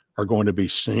angels are going to be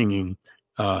singing?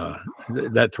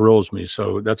 That thrills me.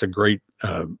 So that's a good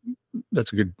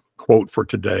quote for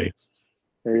today.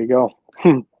 There you go.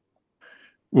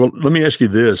 Well, let me ask you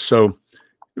this. So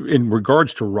in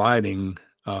regards to writing,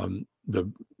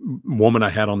 the woman I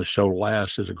had on the show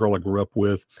last is a girl I grew up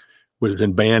with, was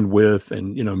in band with,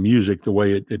 and, music, the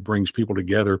way it brings people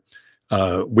together.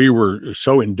 We were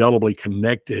so indelibly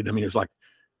connected. I mean, it's like,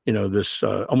 this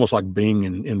almost like being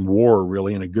in war,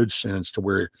 really, in a good sense, to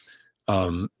where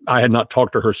I had not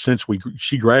talked to her since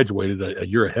she graduated a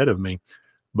year ahead of me,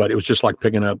 but it was just like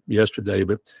picking up yesterday.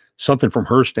 But something from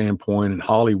her standpoint in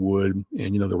Hollywood,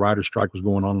 and, the writer's strike was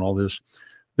going on and all this,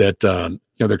 that,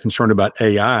 they're concerned about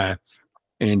AI.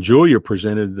 And Julia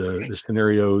presented the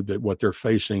scenario that what they're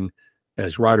facing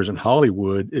as writers in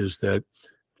Hollywood is that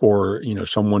for,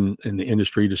 someone in the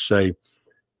industry to say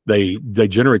they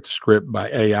generate the script by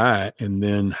AI and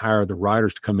then hire the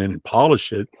writers to come in and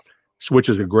polish it, which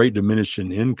is a great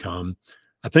diminishing income.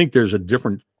 I think there's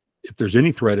if there's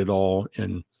any threat at all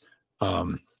in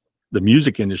the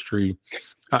music industry,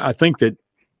 I think that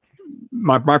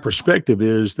my perspective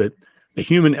is that the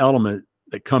human element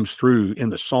that comes through in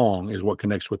the song is what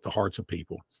connects with the hearts of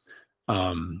people.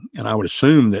 And I would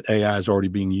assume that AI is already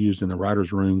being used in the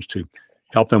writers' rooms to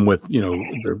help them with,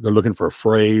 they're looking for a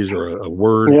phrase or a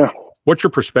word. Yeah. What's your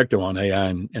perspective on AI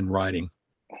and writing?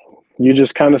 You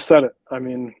just kind of said it. I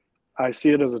mean, I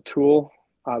see it as a tool.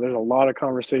 There's a lot of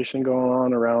conversation going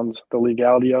on around the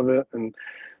legality of it. And,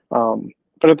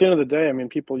 but at the end of the day, I mean,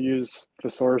 people use the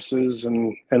sources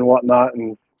and whatnot,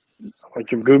 and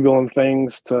like you're Googling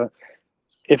things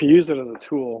if you use it as a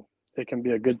tool, it can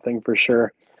be a good thing for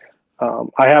sure.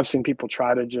 I have seen people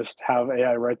try to just have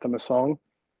AI write them a song.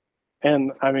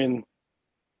 And I mean,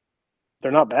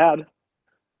 they're not bad.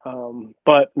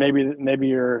 But maybe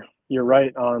you're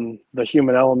right on the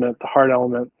human element, the heart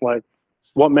element, like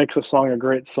what makes a song a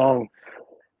great song.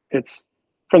 It's,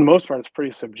 for the most part, it's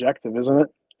pretty subjective, isn't it?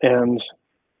 And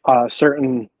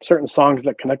certain songs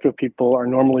that connect with people are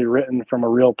normally written from a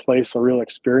real place, a real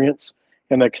experience,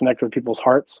 and they connect with people's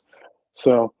hearts.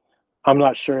 So I'm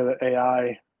not sure that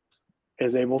AI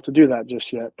is able to do that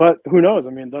just yet, but who knows?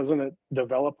 I mean, doesn't it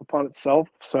develop upon itself?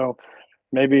 So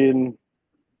maybe in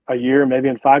a year, maybe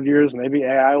in 5 years, maybe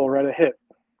AI will write a hit.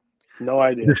 No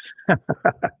idea.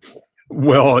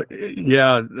 Well,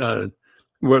 yeah.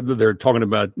 Whether they're talking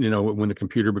about, when the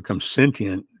computer becomes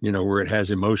sentient, where it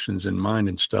has emotions and mind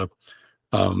and stuff.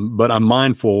 But I'm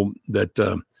mindful that,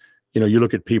 you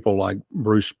look at people like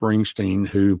Bruce Springsteen,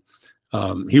 who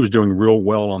he was doing real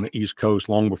well on the East Coast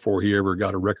long before he ever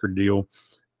got a record deal.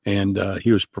 And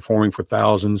he was performing for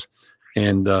thousands.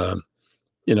 And,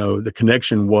 the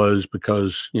connection was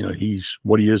because, he's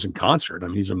what he is in concert. I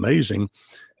mean, he's amazing.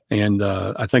 And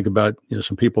I think about,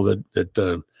 some people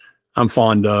that I'm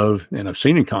fond of and I've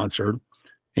seen in concert,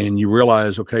 and you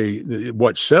realize, okay,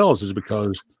 what sells is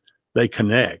because they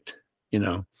connect,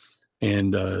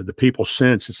 and the people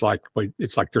sense it's like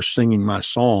they're singing my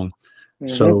song.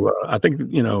 Mm-hmm. So I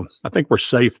think we're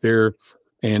safe there.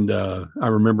 And I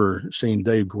remember seeing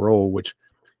Dave Grohl, which,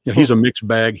 he's a mixed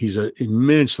bag. He's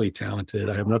immensely talented.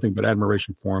 I have nothing but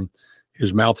admiration for him.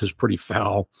 His mouth is pretty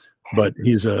foul, but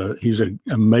he's an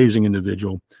amazing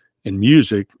individual in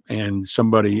music. And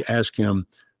somebody asked him,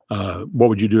 what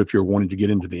would you do if you were wanting to get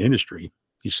into the industry?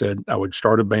 He said, I would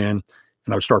start a band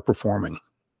and I would start performing.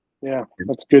 Yeah,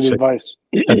 that's good advice.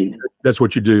 That's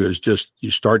what you do, is just you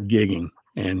start gigging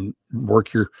and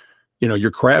work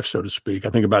your craft, so to speak. I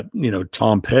think about,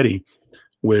 Tom Petty,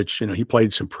 which, he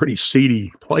played some pretty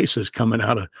seedy places coming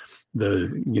out of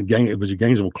it was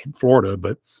Gainesville, Florida,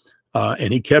 but,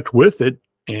 and he kept with it.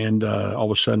 And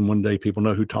all of a sudden one day people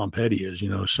know who Tom Petty is,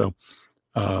 so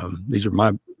these are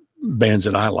my bands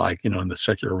that I like, in the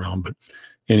secular realm. But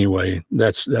anyway,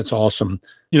 that's awesome.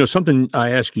 Something I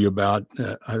asked you about,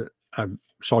 I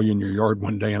saw you in your yard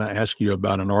one day and I asked you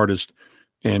about an artist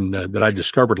and that I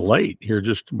discovered late here,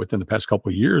 just within the past couple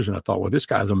of years. And I thought, well, this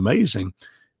guy's amazing.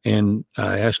 And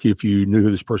I asked you if you knew who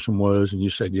this person was, and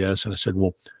you said yes. And I said,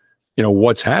 well,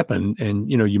 what's happened? And,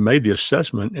 you made the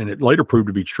assessment, and it later proved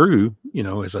to be true,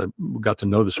 as I got to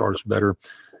know this artist better,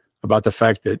 about the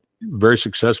fact that very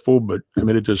successful, but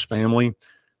committed to his family,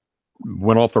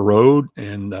 went off the road,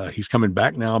 and he's coming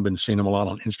back now. I've been seeing him a lot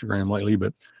on Instagram lately,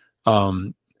 but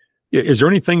is there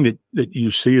anything that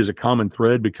you see as a common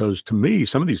thread? Because to me,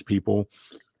 some of these people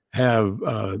have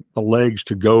the legs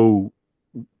to go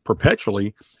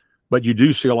perpetually, but you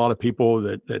do see a lot of people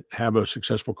that have a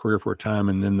successful career for a time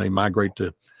and then they migrate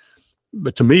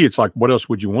but to me, it's like, what else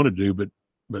would you want to do but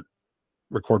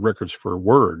record records for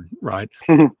Word, right?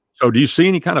 Mm-hmm. So do you see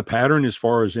any kind of pattern as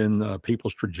far as in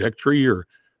people's trajectory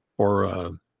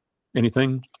or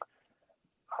anything?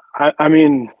 I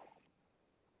mean,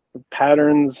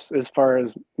 patterns as far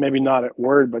as maybe not at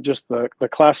Word, but just the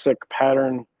classic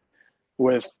pattern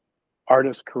with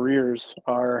artist careers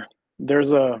are,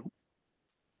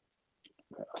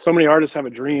 so many artists have a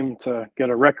dream to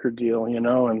get a record deal,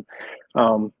 and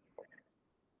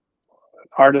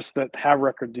artists that have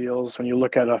record deals, when you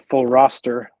look at a full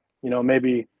roster,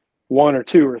 maybe one or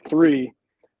two or three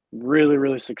really,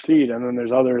 really succeed. And then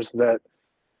there's others that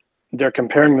they're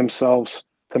comparing themselves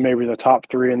to maybe the top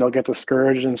three and they'll get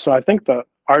discouraged. And so I think the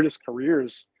artist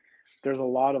careers, there's a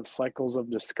lot of cycles of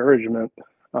discouragement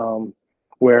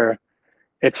where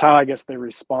it's how I guess they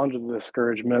respond to the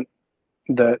discouragement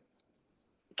that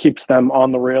keeps them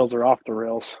on the rails or off the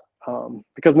rails,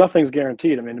 because nothing's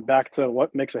guaranteed. I mean, back to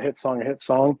what makes a hit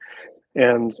song,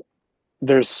 and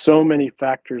there's so many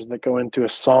factors that go into a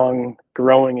song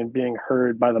growing and being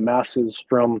heard by the masses,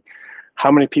 from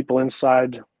how many people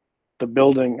inside the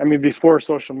building. I mean, before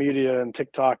social media and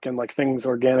TikTok and like things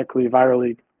organically,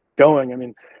 virally going, I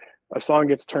mean, a song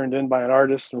gets turned in by an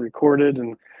artist and recorded,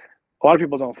 and a lot of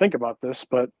people don't think about this,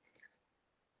 but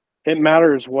it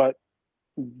matters what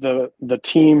the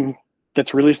team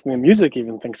that's releasing the music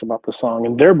even thinks about the song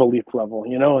and their belief level,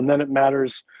 and then it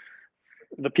matters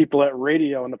the people at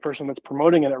radio and the person that's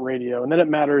promoting it at radio, and then it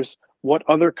matters what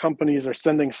other companies are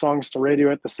sending songs to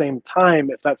radio at the same time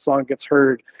if that song gets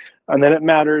heard, and then it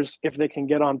matters if they can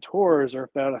get on tours or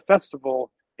if they're at a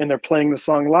festival and they're playing the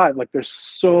song live. Like, there's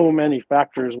so many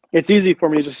factors. It's easy for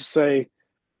me just to say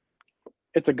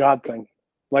it's a God thing.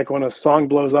 Like, when a song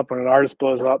blows up, when an artist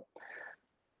blows up,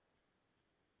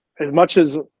 as much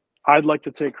as I'd like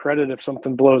to take credit if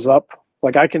something blows up,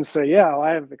 like, I can say, yeah,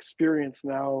 I have experience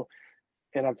now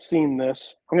and I've seen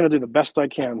this. I'm going to do the best I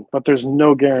can, but there's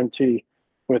no guarantee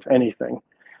with anything.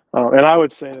 And I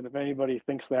would say that if anybody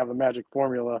thinks they have a magic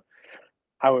formula,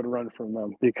 I would run from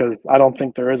them, because I don't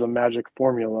think there is a magic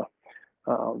formula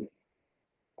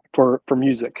for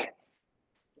music.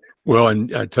 Well,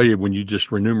 and I tell you, when you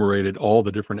just enumerated all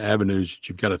the different avenues that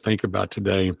you've got to think about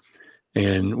today,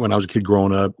 and when I was a kid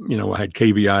growing up, I had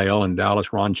KVIL in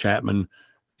Dallas, Ron Chapman,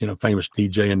 famous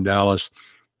DJ in Dallas,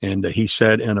 and he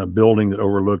sat in a building that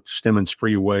overlooked Stemmons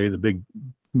Freeway, the big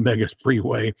mega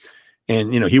freeway,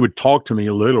 And, he would talk to me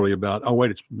literally about, oh,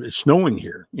 wait, it's snowing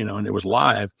here, and it was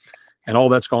live, and all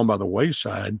that's gone by the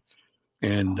wayside.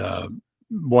 And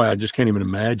boy, I just can't even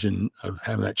imagine of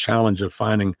having that challenge of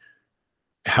finding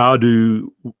how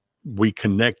do we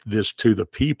connect this to the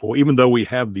people, even though we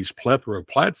have these plethora of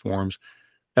platforms.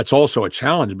 That's also a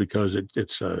challenge because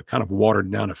it's a kind of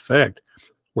watered down effect.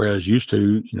 Whereas used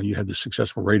to, you had the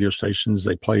successful radio stations,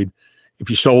 they played, if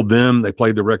you sold them, they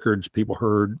played the records people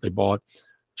heard, they bought.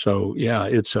 So yeah,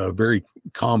 it's a very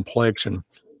complex, and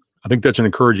I think that's an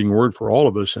encouraging word for all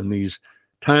of us in these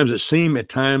times that seem at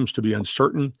times to be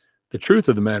uncertain. The truth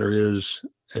of the matter is,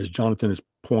 as Jonathan is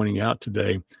pointing out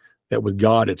today, that with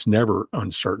God, it's never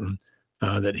uncertain,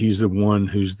 that he's the one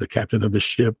who's the captain of the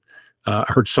ship. I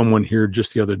heard someone here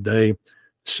just the other day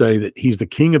say that he's the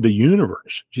king of the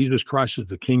universe. Jesus Christ is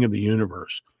the king of the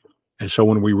universe. And so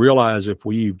when we realize if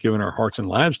we've given our hearts and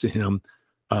lives to him,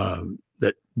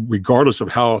 that regardless of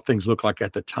how things look like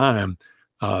at the time,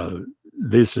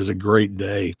 this is a great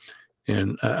day.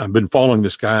 And I've been following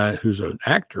this guy who's an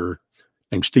actor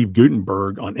named Steve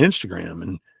Gutenberg on Instagram,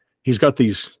 and he's got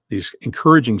these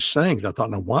encouraging sayings. I thought,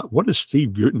 now what does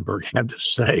Steve Gutenberg have to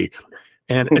say?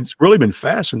 And it's really been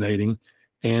fascinating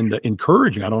and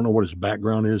encouraging. I don't know what his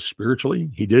background is spiritually.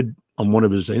 He did on one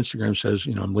of his Instagram says,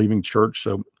 I'm leaving church,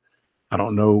 so I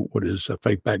don't know what his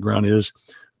faith background is.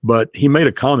 But he made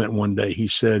a comment one day. He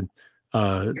said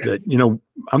that,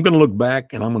 I'm going to look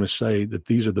back and I'm going to say that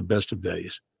these are the best of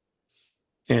days.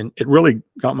 And it really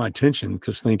got my attention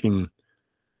because thinking,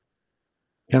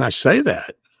 can I say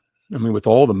that? I mean, with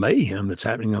all the mayhem that's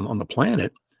happening on the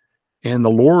planet, and the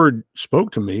Lord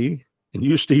spoke to me and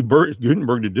used Steve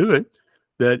Gutenberg to do it,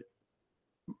 that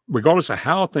regardless of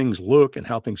how things look and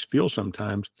how things feel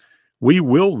sometimes, we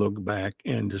will look back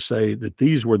and to say that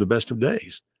these were the best of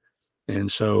days.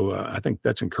 And so I think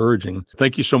that's encouraging.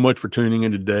 Thank you so much for tuning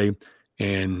in today.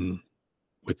 And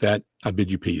with that, I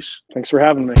bid you peace. Thanks for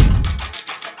having me.